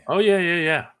again. Oh,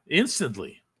 yeah.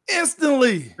 Instantly.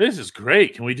 This is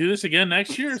great. Can we do this again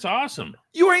next year? It's awesome.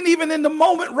 You ain't even in the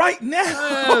moment right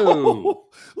now. No.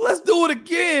 Let's do it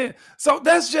again. So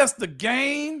that's just the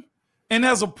game. And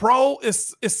as a pro,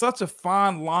 it's such a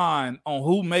fine line on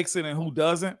who makes it and who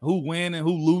doesn't, who wins and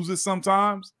who loses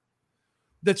sometimes,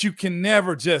 that you can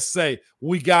never just say,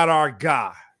 we got our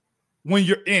guy when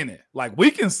you're in it. Like, we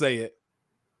can say it,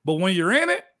 but when you're in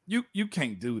it, you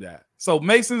can't do that. So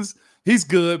Mason's, he's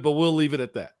good, but we'll leave it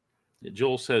at that.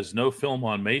 Joel says no film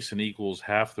on Mason equals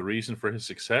half the reason for his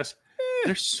success.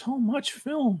 There's so much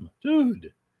film,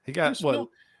 dude. He got what?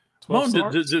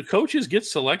 Ramon, do coaches get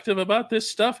selective about this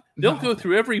stuff? They'll go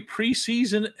through every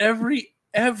preseason,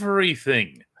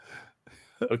 everything.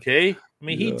 Okay? I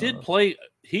mean, he did play.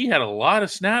 He had a lot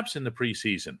of snaps in the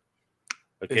preseason.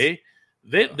 Okay?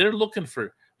 They're looking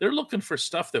for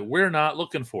stuff that we're not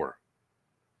looking for.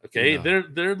 Okay,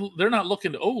 they're not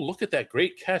looking to, look at that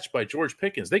great catch by George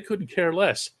Pickens. They couldn't care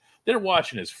less. They're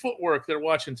watching his footwork. They're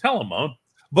watching Ramon.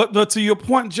 But to your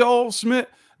point, Joel Schmidt,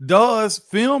 does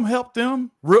film help them?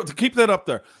 To keep that up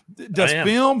there, does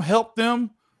film help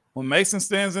them when Mason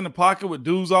stands in the pocket with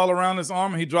dudes all around his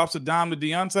arm and he drops a dime to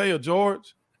Deontay or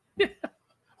George? Yeah.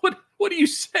 What do you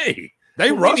say?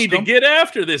 They rushed him. We need to get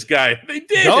after this guy. They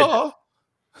did.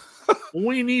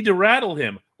 We need to rattle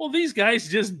him. Well, these guys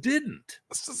just didn't.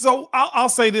 So I'll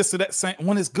say this to that saying,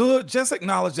 when it's good, just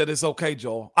acknowledge that it's okay,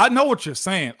 Joel. I know what you're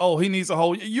saying. Oh, he needs a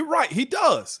whole. You're right. He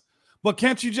does. But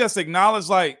can't you just acknowledge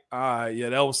that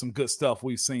was some good stuff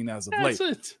we've seen as of late.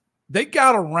 That's it. They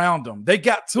got around him. They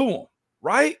got to him,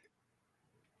 right?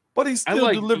 But he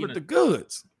still delivered the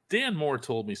goods. Dan Moore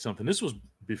told me something. This was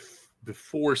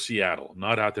before Seattle,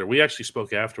 not out there. We actually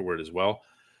spoke afterward as well.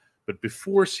 But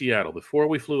before Seattle, before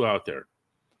we flew out there,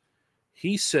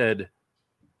 he said,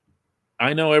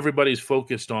 I know everybody's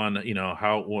focused on,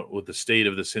 what the state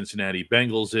of the Cincinnati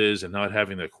Bengals is and not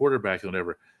having their quarterback and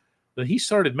whatever. Then he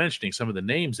started mentioning some of the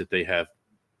names that they have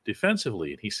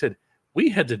defensively, and he said, we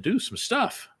had to do some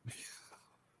stuff.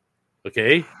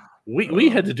 Okay? We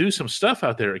had to do some stuff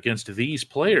out there against these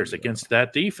players, against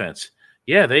that defense.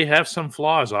 Yeah, they have some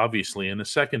flaws, obviously, in the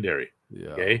secondary. Yeah.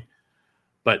 Okay?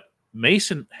 But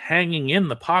Mason hanging in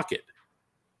the pocket,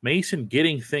 Mason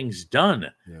getting things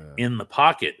done in the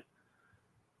pocket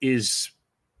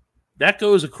that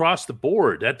goes across the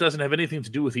board. That doesn't have anything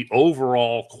to do with the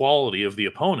overall quality of the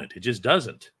opponent. It just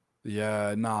doesn't.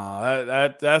 Yeah, nah,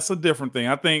 that's a different thing.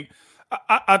 I think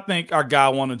our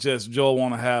guy Joel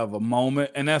want to have a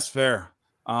moment, and that's fair.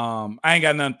 I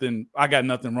got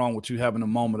nothing wrong with you having a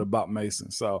moment about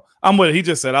Mason. So I'm with it. He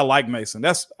just said, I like Mason.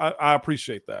 I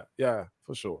appreciate that. Yeah,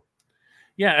 for sure.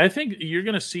 Yeah, I think you're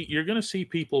gonna see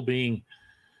people being,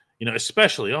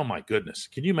 especially, oh my goodness.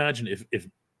 Can you imagine if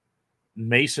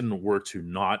Mason were to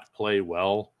not play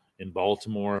well in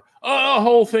Baltimore? Oh, the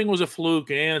whole thing was a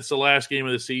fluke, and it's the last game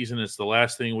of the season. It's the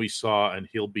last thing we saw, and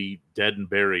he'll be dead and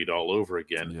buried all over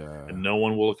again. Yeah. And no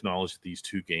one will acknowledge that these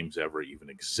two games ever even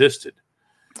existed.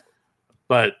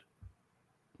 But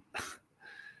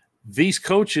these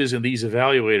coaches and these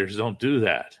evaluators don't do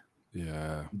that.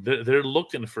 Yeah. They're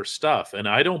looking for stuff, and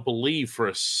I don't believe for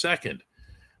a second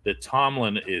that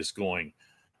Tomlin is going,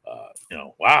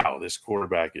 wow, this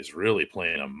quarterback is really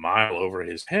playing a mile over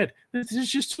his head. There's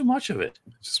just too much of it.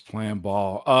 Just playing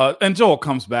ball. And Joel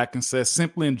comes back and says,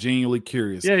 simply and genuinely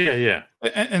curious. Yeah.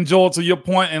 And Joel, to your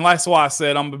point, and that's why I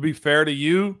said I'm going to be fair to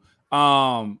you.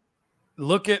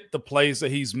 Look at the plays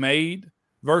that he's made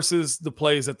versus the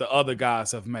plays that the other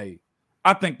guys have made.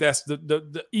 I think that's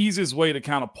the easiest way to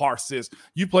kind of parse this.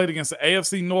 You played against the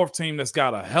AFC North team that's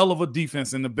got a hell of a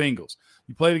defense in the Bengals.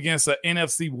 You played against an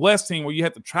NFC West team where you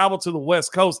had to travel to the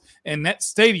West Coast, and that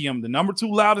stadium, the number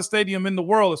 2 loudest stadium in the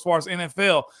world as far as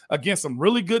NFL, against some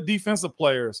really good defensive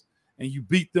players, and you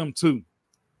beat them too.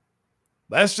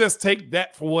 Let's just take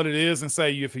that for what it is and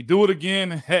say, if you do it again,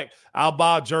 heck, I'll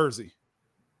buy a jersey.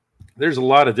 There's a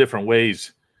lot of different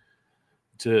ways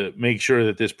to make sure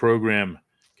that this program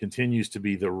continues to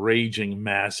be the raging,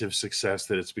 massive success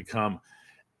that it's become.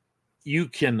 You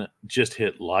can just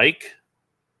hit like,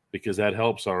 because that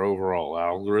helps our overall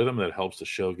algorithm. That helps the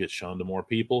show get shown to more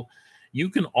people. You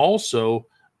can also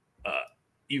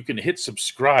you can hit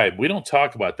subscribe. We don't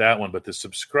talk about that one, but the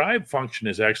subscribe function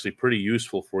is actually pretty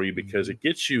useful for you because it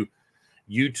gets you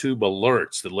YouTube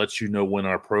alerts that lets you know when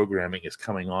our programming is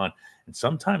coming on. And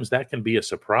sometimes that can be a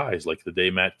surprise, like the day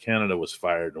Matt Canada was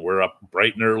fired. And we're up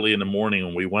bright and early in the morning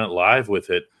and we went live with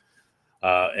it.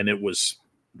 And it was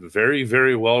very,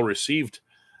 very well received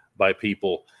by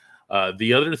people.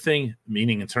 The other thing,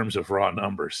 meaning in terms of raw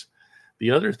numbers,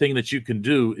 the other thing that you can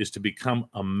do is to become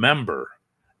a member,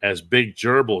 as Big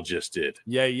Gerbil just did.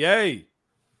 Yay.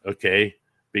 Okay?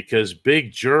 Because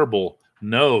Big Gerbil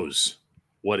knows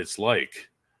what it's like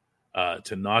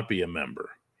to not be a member.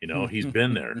 He's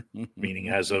been there, meaning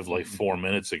as of like 4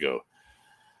 minutes ago.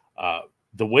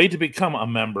 The way to become a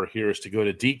member here is to go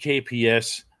to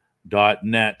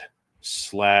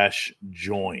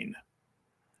dkps.net/join.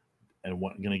 And I'm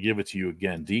going to give it to you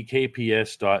again,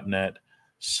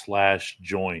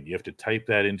 dkps.net/join. You have to type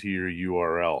that into your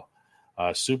URL.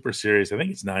 Super serious. I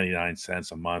think it's 99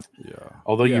 cents a month. Yeah.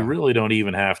 Although you really don't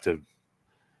even have to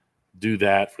do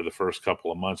that for the first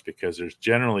couple of months because there's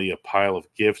generally a pile of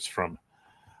gifts from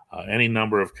any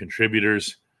number of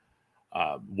contributors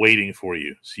waiting for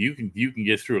you. So you can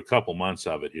get through a couple months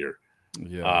of it here.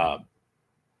 Yeah.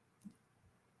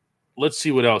 Let's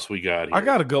see what else we got here. I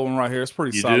got a good one right here. It's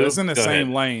pretty solid. Do? It's in the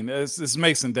same lane. It's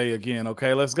Mason Day again.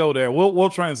 Okay, let's go there. We'll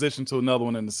transition to another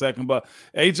one in a second. But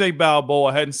AJ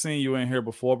Balboa, I hadn't seen you in here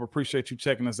before, but appreciate you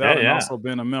checking us out and also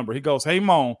being a member. He goes, "Hey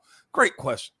Mon, great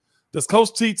question. Does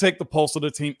Coach T take the pulse of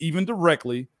the team even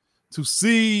directly to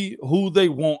see who they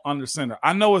want under center?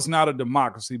 I know it's not a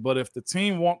democracy, but if the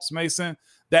team wants Mason,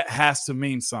 that has to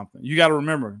mean something. You got to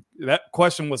remember that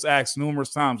question was asked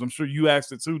numerous times. I'm sure you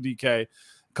asked it too, DK.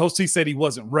 Coach T said he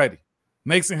wasn't ready.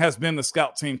 Mason has been the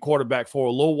scout team quarterback for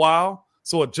a little while,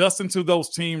 so adjusting to those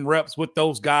team reps with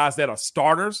those guys that are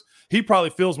starters, he probably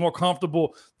feels more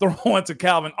comfortable throwing to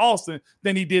Calvin Austin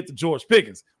than he did to George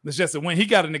Pickens. It's just that when he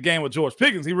got in the game with George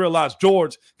Pickens, he realized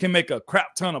George can make a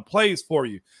crap ton of plays for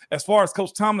you. As far as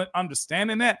Coach Tomlin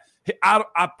understanding that,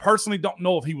 I personally don't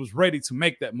know if he was ready to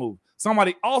make that move.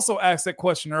 Somebody also asked that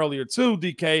question earlier too,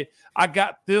 DK. I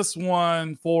got this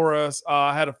one for us.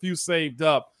 I had a few saved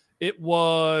up. It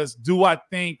was, do I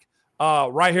think,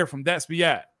 right here from That's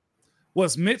Biat,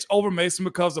 was Mitch over Mason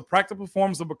because of practical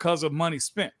performance or because of money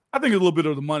spent? I think a little bit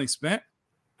of the money spent.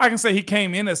 I can say he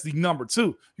came in as the number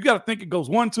 2. You got to think it goes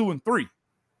 1, 2, and 3.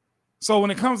 So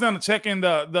when it comes down to checking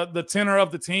the tenor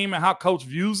of the team and how coach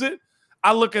views it,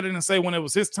 I look at it and say when it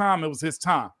was his time, it was his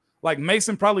time. Like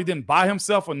Mason probably didn't buy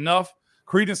himself enough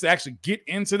credence to actually get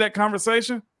into that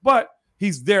conversation, but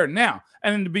he's there now.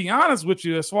 And then to be honest with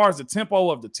you, as far as the tempo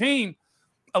of the team,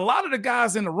 a lot of the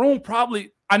guys in the room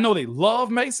probably, I know they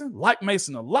love Mason, like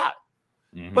Mason a lot,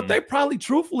 but they probably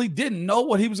truthfully didn't know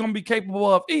what he was going to be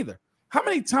capable of either. How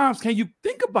many times can you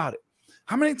think about it?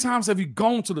 How many times have you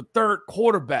gone to the third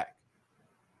quarterback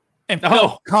and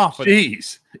felt confident?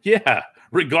 Jeez. Yeah.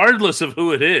 Regardless of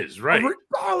who it is, right?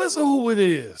 Regardless of who it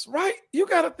is, right? You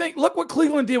got to think, look what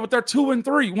Cleveland did with their 2 and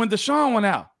 3 when Deshaun went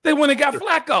out. They went and got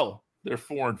Flacco. They're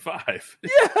 4 and 5.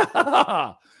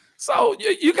 Yeah. So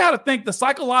you got to think the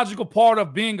psychological part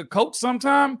of being a coach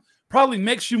sometime probably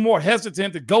makes you more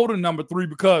hesitant to go to number 3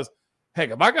 because,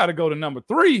 heck, if I got to go to number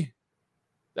 3,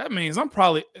 that means I'm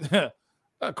probably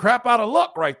a crap out of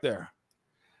luck right there.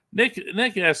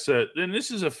 Nick asks, and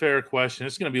this is a fair question.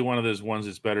 It's going to be one of those ones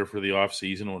that's better for the off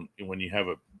season when you have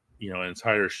an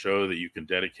entire show that you can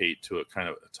dedicate to a kind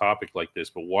of a topic like this.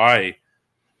 But why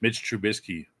Mitch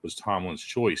Trubisky was Tomlin's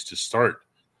choice to start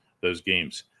those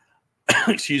games?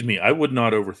 Excuse me. I would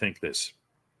not overthink this.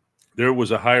 There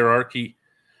was a hierarchy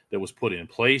that was put in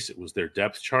place. It was their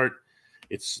depth chart.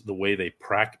 It's the way they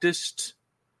practiced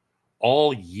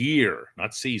all year,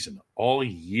 not season, all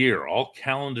year, all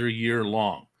calendar year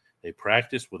long. They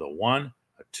practiced with a 1,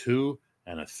 a 2,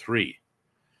 and a 3.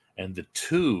 And the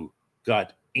 2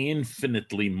 got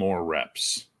infinitely more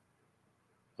reps.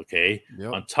 Okay?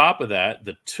 Yep. On top of that,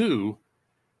 the 2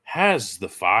 has the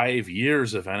 5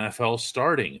 years of NFL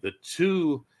starting. The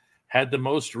 2 had the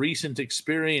most recent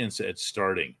experience at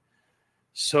starting.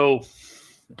 So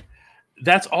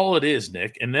that's all it is,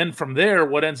 Nick. And then from there,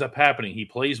 what ends up happening? He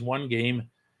plays one game.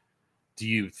 Do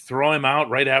you throw him out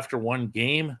right after one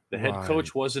game? The head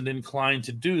coach wasn't inclined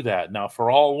to do that. Now,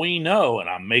 for all we know, and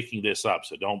I'm making this up,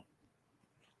 so don't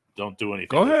do anything.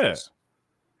 Go ahead. This.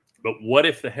 But what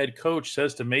if the head coach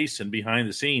says to Mason behind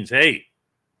the scenes, hey,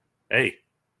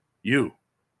 you,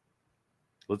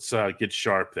 let's get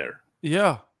sharp there.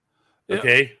 Yeah.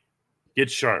 Okay?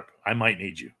 Get sharp. I might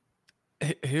need you.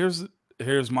 Here's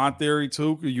my theory,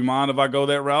 too. You mind if I go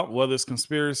that route, whether it's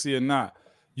conspiracy or not?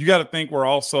 You got to think we're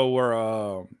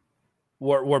also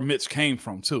where Mitch came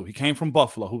from, too. He came from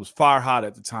Buffalo, who was fire hot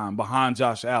at the time, behind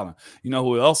Josh Allen. You know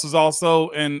who else is also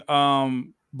in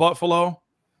Buffalo?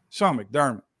 Sean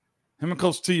McDermott. Him and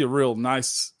Coach T are real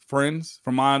nice friends,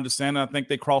 from my understanding. I think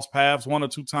they crossed paths 1 or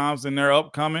 2 times in their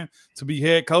upcoming to be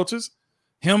head coaches.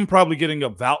 Him probably getting a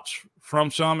vouch from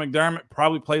Sean McDermott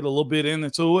probably played a little bit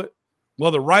into it,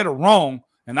 whether right or wrong.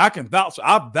 And I can vouch.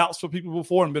 I've vouched for people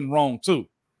before and been wrong, too.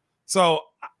 So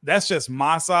that's just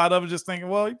my side of it, just thinking,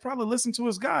 well, he probably listened to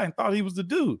his guy and thought he was the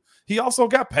dude. He also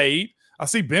got paid. I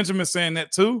see Benjamin saying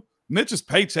that too. Mitch's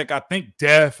paycheck, I think,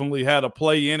 definitely had a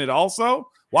play in it also.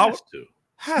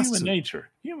 Human nature.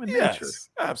 Yes,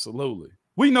 absolutely.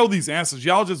 We know these answers.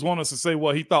 Y'all just want us to say,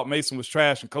 well, he thought Mason was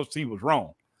trash and Coach T was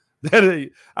wrong. I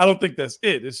don't think that's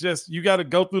it. It's just you got to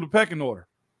go through the pecking order.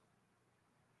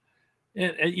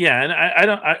 And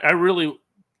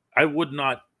I would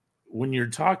not. When you're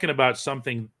talking about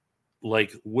something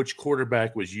like which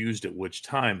quarterback was used at which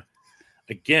time,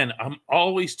 again, I'm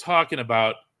always talking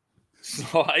about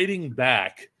sliding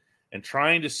back and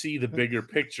trying to see the bigger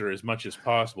picture as much as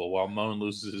possible while Moan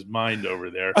loses his mind over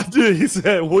there. I did. He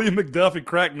said, William McDuffie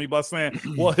cracked me by saying,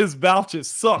 well, his vouchers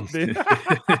suck, man.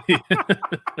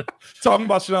 Talking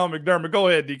about Sean McDermott. Go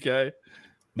ahead, DK.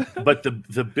 But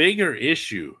the bigger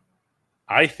issue,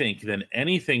 I think, than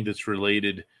anything that's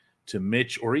related to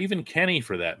Mitch or even Kenny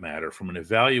for that matter, from an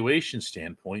evaluation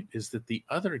standpoint, is that the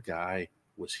other guy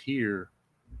was here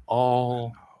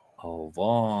all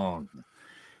along.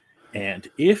 And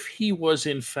if he was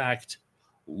in fact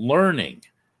learning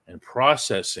and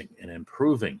processing and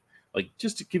improving, like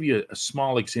just to give you a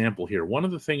small example here, one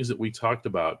of the things that we talked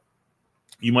about,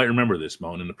 you might remember this,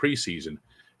 Moan, in the preseason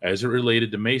as it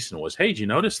related to Mason was, hey, did you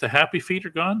notice the happy feet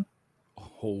are gone?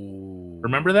 Oh,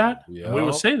 remember that? Yeah. We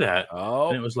would say that. Oh.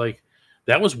 And it was like,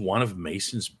 that was one of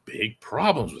Mason's big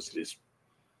problems was this.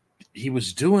 He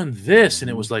was doing this, and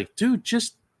it was like, dude,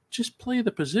 just play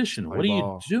the position. What are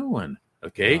you doing?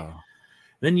 Okay. Yeah.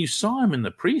 Then you saw him in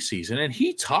the preseason, and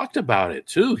he talked about it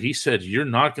too. He said, you're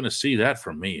not going to see that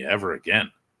from me ever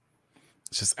again.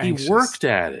 It's just anxious. He worked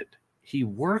at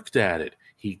it.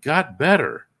 He got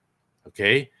better.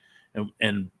 Okay.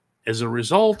 And as a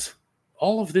result,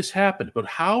 all of this happened. But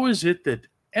how is it that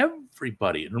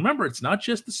everybody, and remember, it's not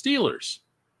just the Steelers,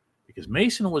 because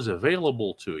Mason was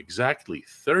available to exactly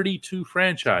 32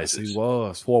 franchises. Yes, he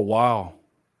was for a while.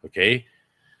 Okay.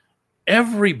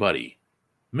 Everybody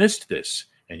missed this.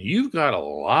 And you've got a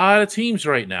lot of teams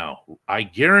right now, I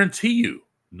guarantee you,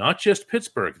 not just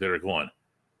Pittsburgh, that are going,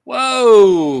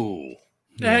 whoa,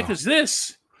 the heck is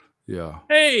this? Yeah.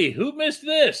 Hey, who missed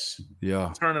this?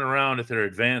 Yeah. Turning around at their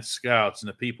advanced scouts and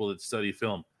the people that study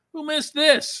film. Who missed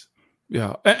this?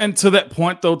 Yeah. And to that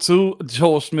point, though, too,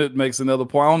 Joel Schmidt makes another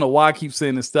point. I don't know why I keep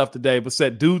saying this stuff today, but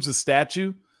said dude's a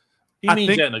statue. He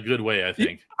means that in a good way, I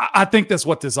think. I think that's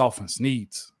what this offense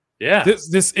needs. Yeah.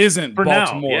 This isn't for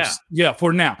Baltimore. Now, yeah,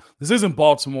 for now. This isn't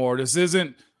Baltimore. This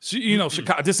isn't,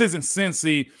 Chicago. This isn't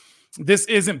Cincy. This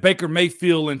isn't Baker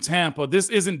Mayfield in Tampa. This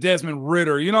isn't Desmond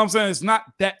Ritter. You know what I'm saying? It's not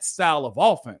that style of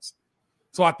offense.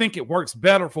 So I think it works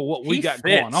better for what we got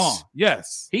going on.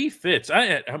 Yes. He fits.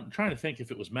 I'm trying to think if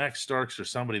it was Max Starks or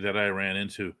somebody that I ran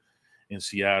into in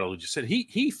Seattle who just said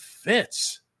he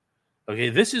fits. Okay,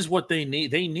 this is what they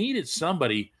need. They needed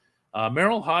somebody.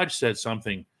 Merrill Hodge said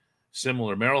something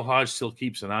similar. Merrill Hodge still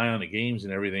keeps an eye on the games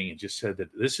and everything, and just said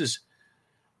that this is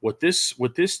what this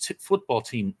football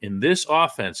team in this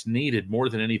offense needed more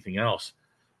than anything else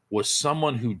was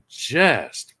someone who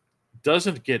just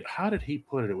doesn't get. How did he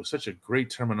put it? It was such a great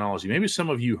terminology. Maybe some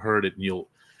of you heard it and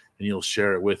you'll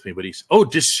share it with me. But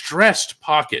distressed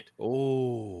pocket.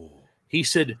 Oh, he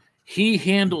said he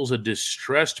handles a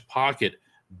distressed pocket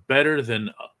better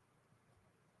than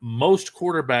most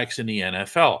quarterbacks in the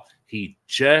NFL. He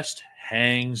just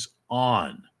hangs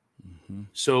on. Mm-hmm.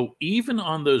 So even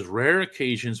on those rare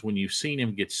occasions when you've seen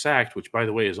him get sacked, which, by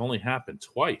the way, has only happened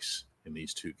twice in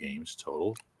these 2 games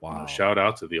total. Wow. Shout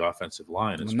out to the offensive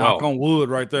line as well. Knock on wood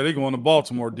right there. They're going to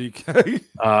Baltimore, DK.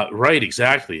 Right,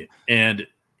 exactly. And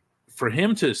for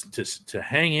him to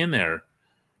hang in there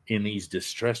in these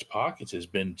distressed pockets has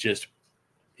been just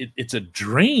it's a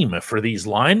dream for these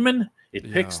linemen.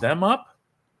 It picks them up.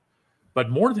 But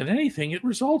more than anything, it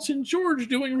results in George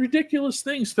doing ridiculous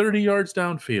things 30 yards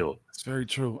downfield. It's very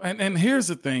true. And here's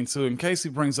the thing, too, in case he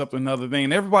brings up another thing,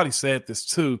 and everybody said this,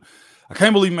 too. I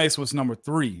can't believe Mason was number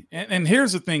 3. And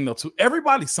here's the thing, though, too.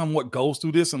 Everybody somewhat goes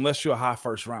through this unless you're a high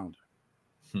first rounder.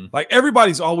 Like,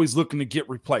 everybody's always looking to get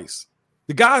replaced.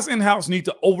 The guys in-house need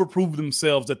to overprove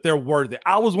themselves that they're worthy.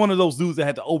 I was one of those dudes that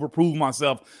had to overprove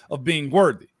myself of being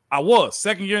worthy. I was.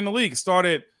 Second year in the league,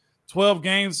 started 12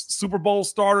 games, Super Bowl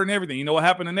starter and everything. You know what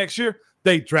happened the next year?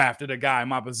 They drafted a guy in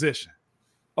my position.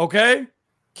 Okay?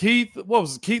 Keith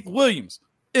Williams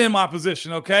in my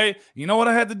position, okay? You know what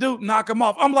I had to do? Knock him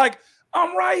off. I'm like,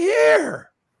 I'm right here.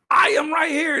 I am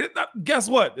right here. Guess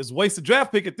what? It's a wasted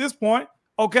draft pick at this point,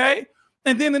 okay?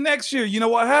 And then the next year, you know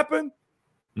what happened?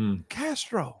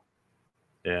 Castro.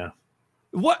 Yeah.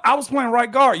 What? I was playing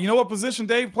right guard. You know what position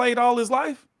Dave played all his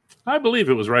life? I believe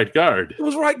it was right guard. It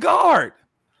was right guard.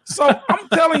 So I'm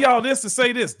telling y'all this to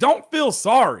say this. Don't feel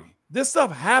sorry. This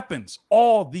stuff happens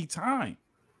all the time.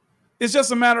 It's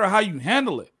just a matter of how you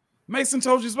handle it. Mason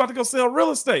told you he's about to go sell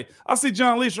real estate. I see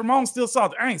John Leach. Ramon still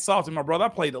salty. I ain't salty, my brother. I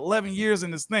played 11 years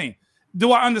in this thing.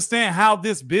 Do I understand how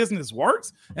this business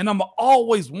works? And I'm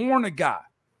always warn a guy.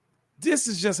 This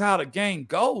is just how the game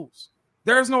goes.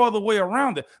 There's no other way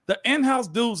around it. The in-house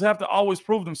dudes have to always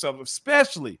prove themselves,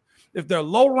 especially if they're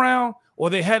low round or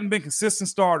they hadn't been consistent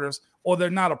starters or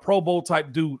they're not a Pro Bowl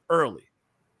type dude early.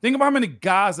 Think about how many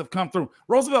guys have come through.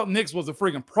 Roosevelt Nix was a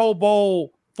freaking Pro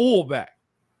Bowl fullback.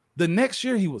 The next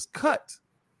year he was cut.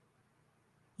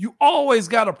 You always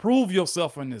got to prove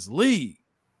yourself in this league.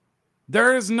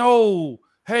 There is no,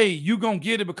 hey, you going to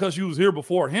get it because you was here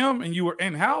before him and you were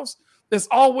in-house. There's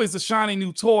always a shiny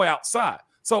new toy outside.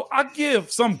 So I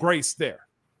give some grace there.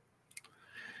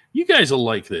 You guys will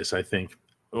like this, I think.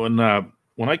 When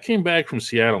I came back from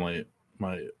Seattle,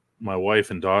 my wife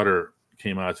and daughter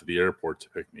came out to the airport to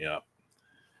pick me up.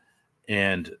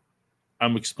 And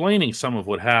I'm explaining some of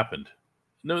what happened.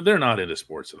 No, they're not into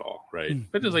sports at all, right?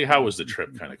 But it's like, how was the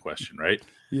trip kind of question, right?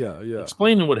 Yeah.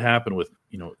 Explaining what happened with,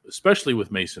 especially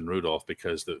with Mason Rudolph,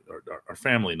 because our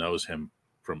family knows him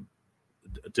from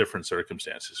different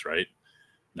circumstances, right?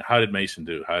 Now, how did Mason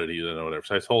do? How did he do whatever?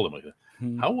 So I told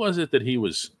him, how was it that he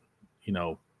was,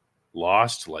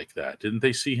 lost like that? Didn't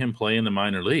they see him play in the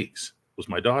minor leagues? Was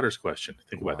my daughter's question.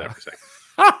 Think about that for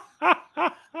a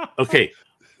second. Okay,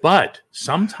 but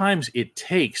sometimes it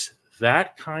takes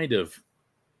that kind of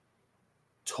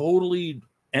totally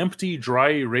empty, dry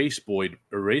erase board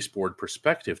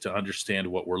perspective to understand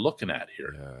what we're looking at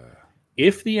here. Yeah.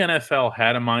 If the NFL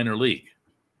had a minor league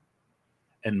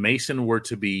and Mason were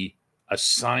to be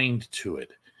assigned to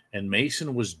it and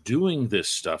Mason was doing this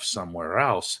stuff somewhere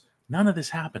else, none of this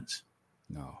happens.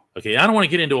 No. Okay, I don't want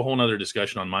to get into a whole nother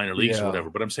discussion on minor leagues or whatever,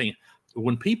 but I'm saying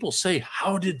when people say,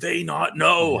 how did they not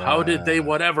know? Yeah. How did they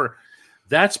whatever?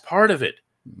 That's part of it.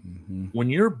 When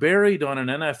you're buried on an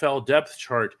NFL depth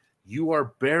chart, you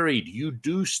are buried. You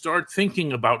do start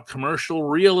thinking about commercial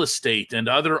real estate and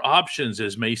other options,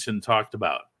 as Mason talked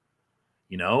about,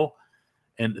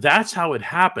 and that's how it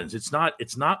happens. It's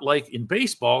not like in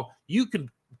baseball, you can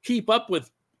keep up with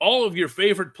all of your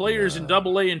favorite players in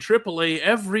AA and AAA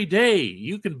every day.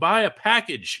 You can buy a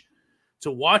package to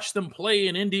watch them play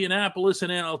in Indianapolis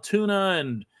and Altoona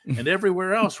and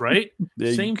everywhere else, right?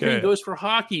 Same thing goes for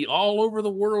hockey. All over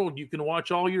the world, you can watch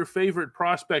all your favorite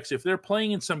prospects. If they're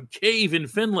playing in some cave in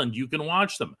Finland, you can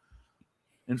watch them.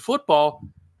 In football,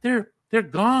 they're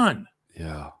gone.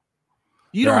 Yeah.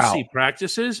 You don't see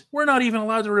practices. We're not even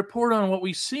allowed to report on what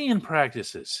we see in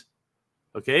practices.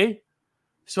 Okay?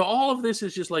 So all of this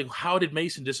is just like, how did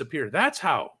Mason disappear? That's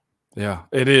how. Yeah,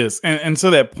 it is. And to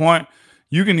that point,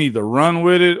 you can either run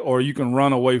with it or you can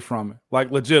run away from it,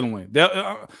 like legitimately.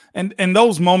 And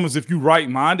those moments, if you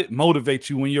right-minded, motivate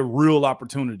you when your real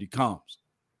opportunity comes.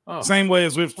 Same way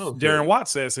as with Darren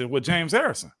Watts says it with James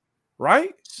Harrison,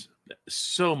 right?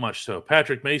 So much so.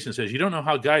 Patrick Mason says, you don't know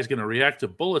how guys going to react to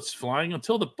bullets flying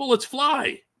until the bullets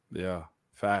fly. Yeah,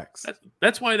 facts.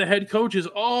 That's why the head coach is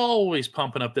always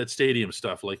pumping up that stadium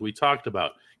stuff like we talked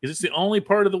about, because it's the only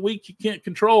part of the week you can't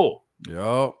control.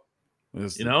 Yep.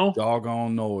 It's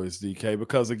doggone noise, DK,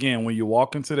 because, again, when you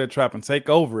walk into that trap and take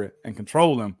over it and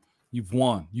control them, you've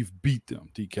won. You've beat them,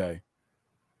 DK.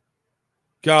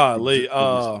 Golly.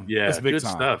 That's big good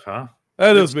time. Stuff, huh?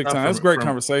 That is big time. That's a great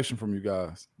conversation from you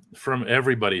guys. From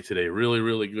everybody today. Really,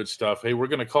 really good stuff. Hey, we're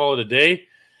going to call it a day.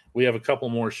 We have a couple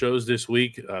more shows this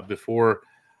week before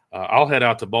I'll head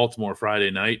out to Baltimore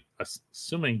Friday night,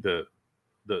 assuming the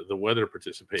weather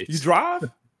participates. You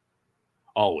drive?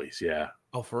 Always, yeah.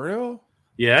 Oh, for real?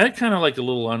 Yeah, it's kind of like a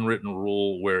little unwritten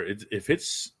rule where if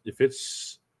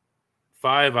it's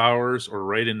 5 hours or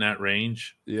right in that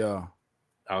range,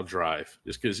 I'll drive,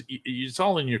 just because it's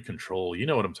all in your control. You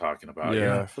know what I'm talking about.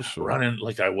 Yeah, for sure. Running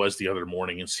like I was the other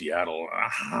morning in Seattle.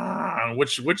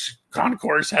 Which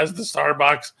concourse has the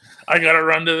Starbucks? I got to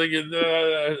run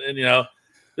to and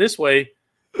this way,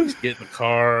 just get in the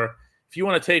car. If you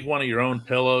want to take one of your own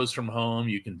pillows from home,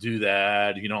 you can do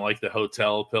that. If you don't like the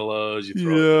hotel pillows, you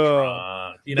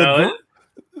throw it in the trunk.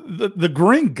 The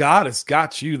Green Goddess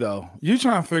got you, though. You're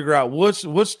trying to figure out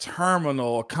which terminal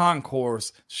or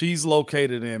concourse she's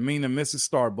located in, meaning Mrs.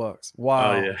 Starbucks.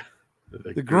 Wow. Oh, yeah.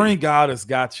 The Green Goddess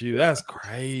got you. That's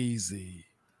crazy.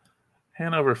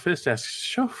 Hanover Fist asks,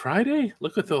 show Friday?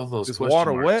 Look at all those question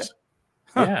water marks. Wet?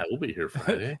 Yeah, we'll be here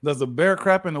Friday. Does a bear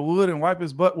crap in the wood and wipe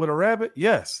his butt with a rabbit?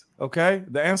 Yes. Okay.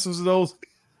 The answers to those.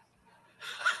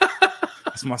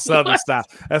 That's my Southern style.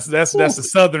 That's the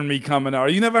Southern me coming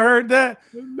out. You never heard that?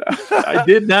 I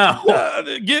did now.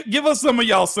 Give us some of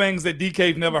y'all things that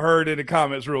DK's never heard in the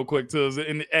comments real quick to us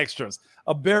in the extras.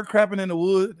 A bear crapping in the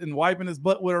wood and wiping his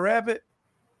butt with a rabbit?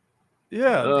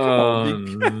 Yeah. Oh,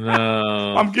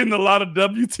 no. I'm getting a lot of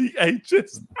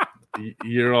WTHs.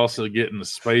 You're also getting the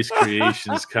Spice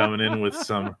Creations coming in with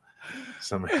some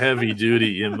heavy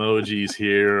duty emojis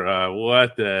here.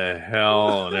 What the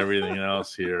hell and everything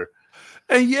else here.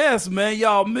 And yes, man,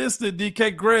 y'all missed it,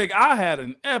 DK Greg. I had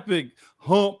an epic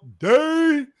hump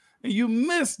day, and you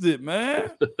missed it,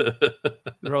 man.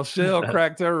 Rochelle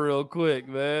cracked her real quick,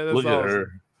 man. That's Look at awesome.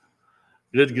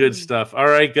 her. Good stuff. All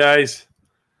right, guys.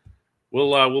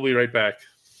 We'll be right back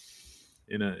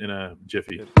in a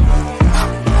jiffy.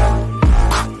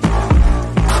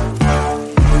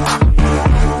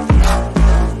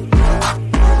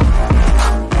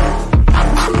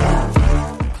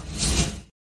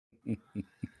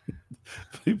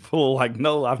 People are like,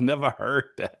 no, I've never heard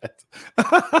that.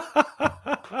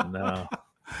 No,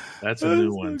 that's a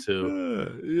new one too.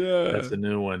 Good. Yeah, that's a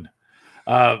new one.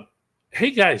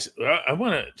 Hey guys, I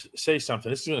want to say something.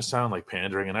 This is going to sound like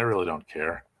pandering, and I really don't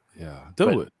care. Yeah,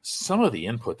 do it. Some of the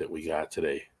input that we got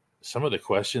today, some of the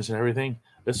questions and everything,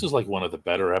 this is like one of the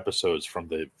better episodes from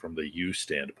the you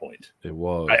standpoint. It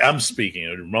was. I'm speaking.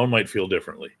 Ramon might feel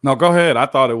differently. No, go ahead. I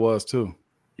thought it was too.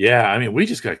 Yeah, I mean, we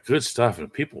just got good stuff,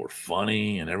 and people were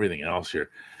funny and everything else here.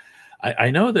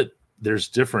 I know that there's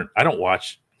different. I don't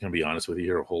watch. I'm gonna be honest with you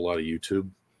here, a whole lot of YouTube,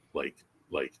 like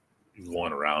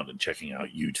going around and checking out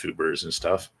YouTubers and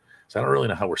stuff. So I don't really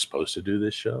know how we're supposed to do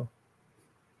this show.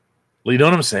 Well, you know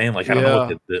what I'm saying? Like, I don't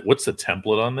know what's the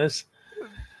template on this.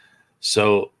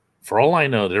 So for all I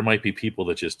know, there might be people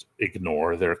that just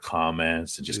ignore their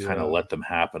comments and just kind of let them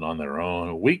happen on their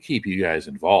own. We keep you guys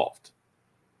involved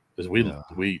because we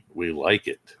like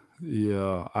it.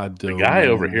 Yeah, I do. The guy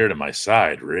over here to my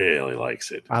side really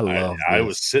likes it. I love I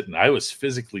was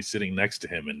physically sitting next to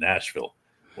him in Nashville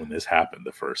when this happened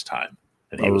the first time.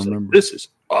 And he was like, this is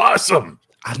awesome.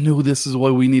 I knew this is the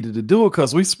way we needed to do it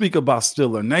because we speak about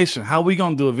Steeler Nation. How we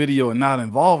going to do a video and not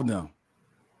involve them?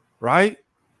 Right?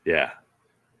 Yeah.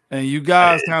 And you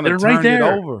guys kind of turned it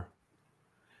over.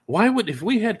 Why would, if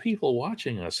we had people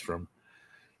watching us from,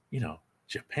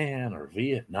 Japan or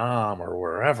Vietnam or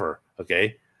wherever,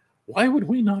 okay, why would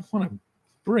we not want to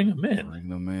bring them in? Bring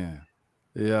them in.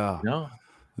 Yeah.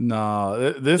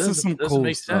 No, this is some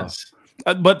cool stuff.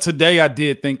 But today I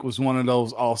did think was one of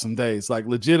those awesome days. Like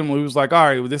legitimately, it was like, all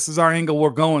right, well, this is our angle we're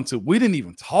going to. We didn't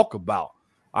even talk about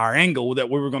our angle that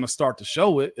we were going to start to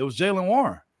show it. It was Jalen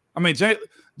Warren. I mean,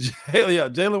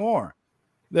 Jalen Warren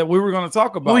that we were going to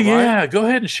talk about. Oh, yeah. Right? Go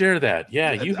ahead and share that.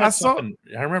 Yeah, you had something.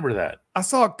 I remember that. I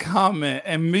saw a comment,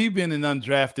 and me being an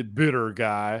undrafted bitter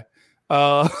guy,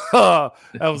 that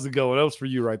was the good one. That was for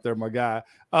you right there, my guy.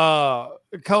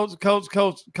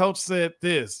 Coach said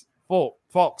this.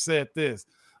 Falk said this.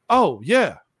 Oh,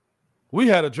 yeah. We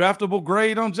had a draftable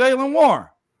grade on Jalen Warren.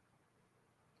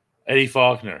 Eddie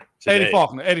Faulkner. Eddie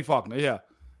Faulkner, yeah.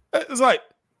 It's like,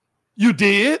 you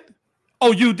did?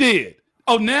 Oh, you did.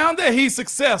 Oh, now that he's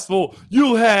successful,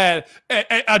 you had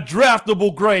a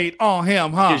draftable grade on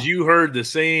him, huh? Because you heard the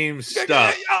same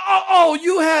stuff. Oh,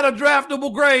 you had a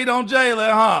draftable grade on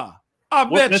Jalen, huh? I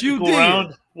bet you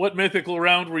did. What mythical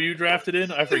round were you drafted in?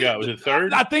 I forgot. Was it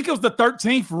third? I think it was the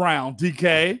 13th round,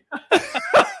 DK.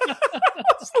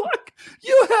 It's like,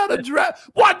 you had a draft.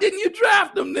 Why didn't you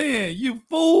draft him then, you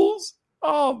fools?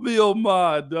 Oh, Bill,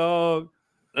 my dog.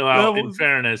 Well, in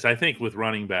fairness, I think with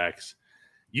running backs,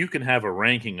 you can have a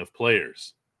ranking of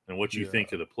players and what you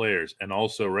think of the players, and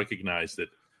also recognize that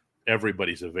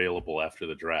everybody's available after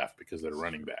the draft because they're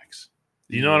running backs.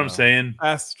 Do you know what I'm saying?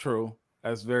 That's true.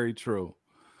 That's very true.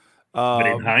 But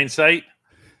in hindsight,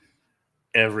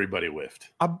 everybody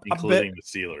whiffed, including the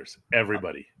Steelers.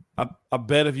 Everybody. I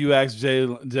bet if you ask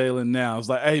Jalen now, it's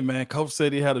like, hey, man, coach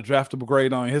said he had a draftable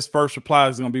grade on him. His first reply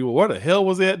is going to be, well, where the hell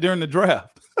was he at during the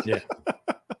draft? Yeah.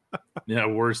 Yeah,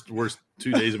 worst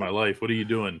 2 days of my life. What are you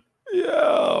doing?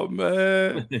 Yeah,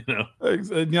 man.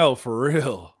 For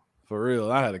real. For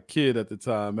real. I had a kid at the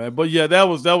time, man. But yeah, that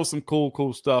was some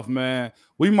cool stuff, man.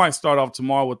 We might start off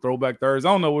tomorrow with Throwback Thursday.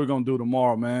 I don't know what we're going to do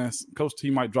tomorrow, man. Coach T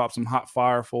might drop some hot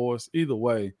fire for us. Either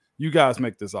way, you guys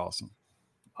make this awesome.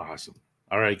 Awesome.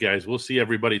 All right, guys. We'll see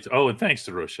everybody. And thanks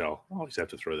to Rochelle. I always have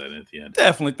to throw that in at the end.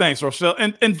 Definitely. Thanks, Rochelle.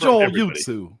 And Joel, everybody. You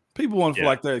too. People want to feel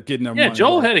like they're getting their money. Yeah,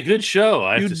 Joel had a good show.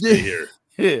 I have to stay here.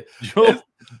 Yeah. Joel,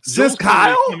 since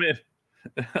Kyle?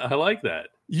 I like that.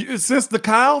 Since the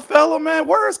Kyle fella, man,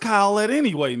 where is Kyle at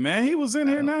anyway, man? He was in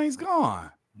here, now he's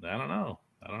gone. I don't know.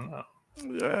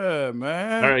 Yeah,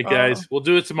 man. All right, guys. We'll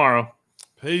do it tomorrow.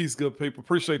 Peace, good people.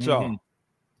 Appreciate y'all.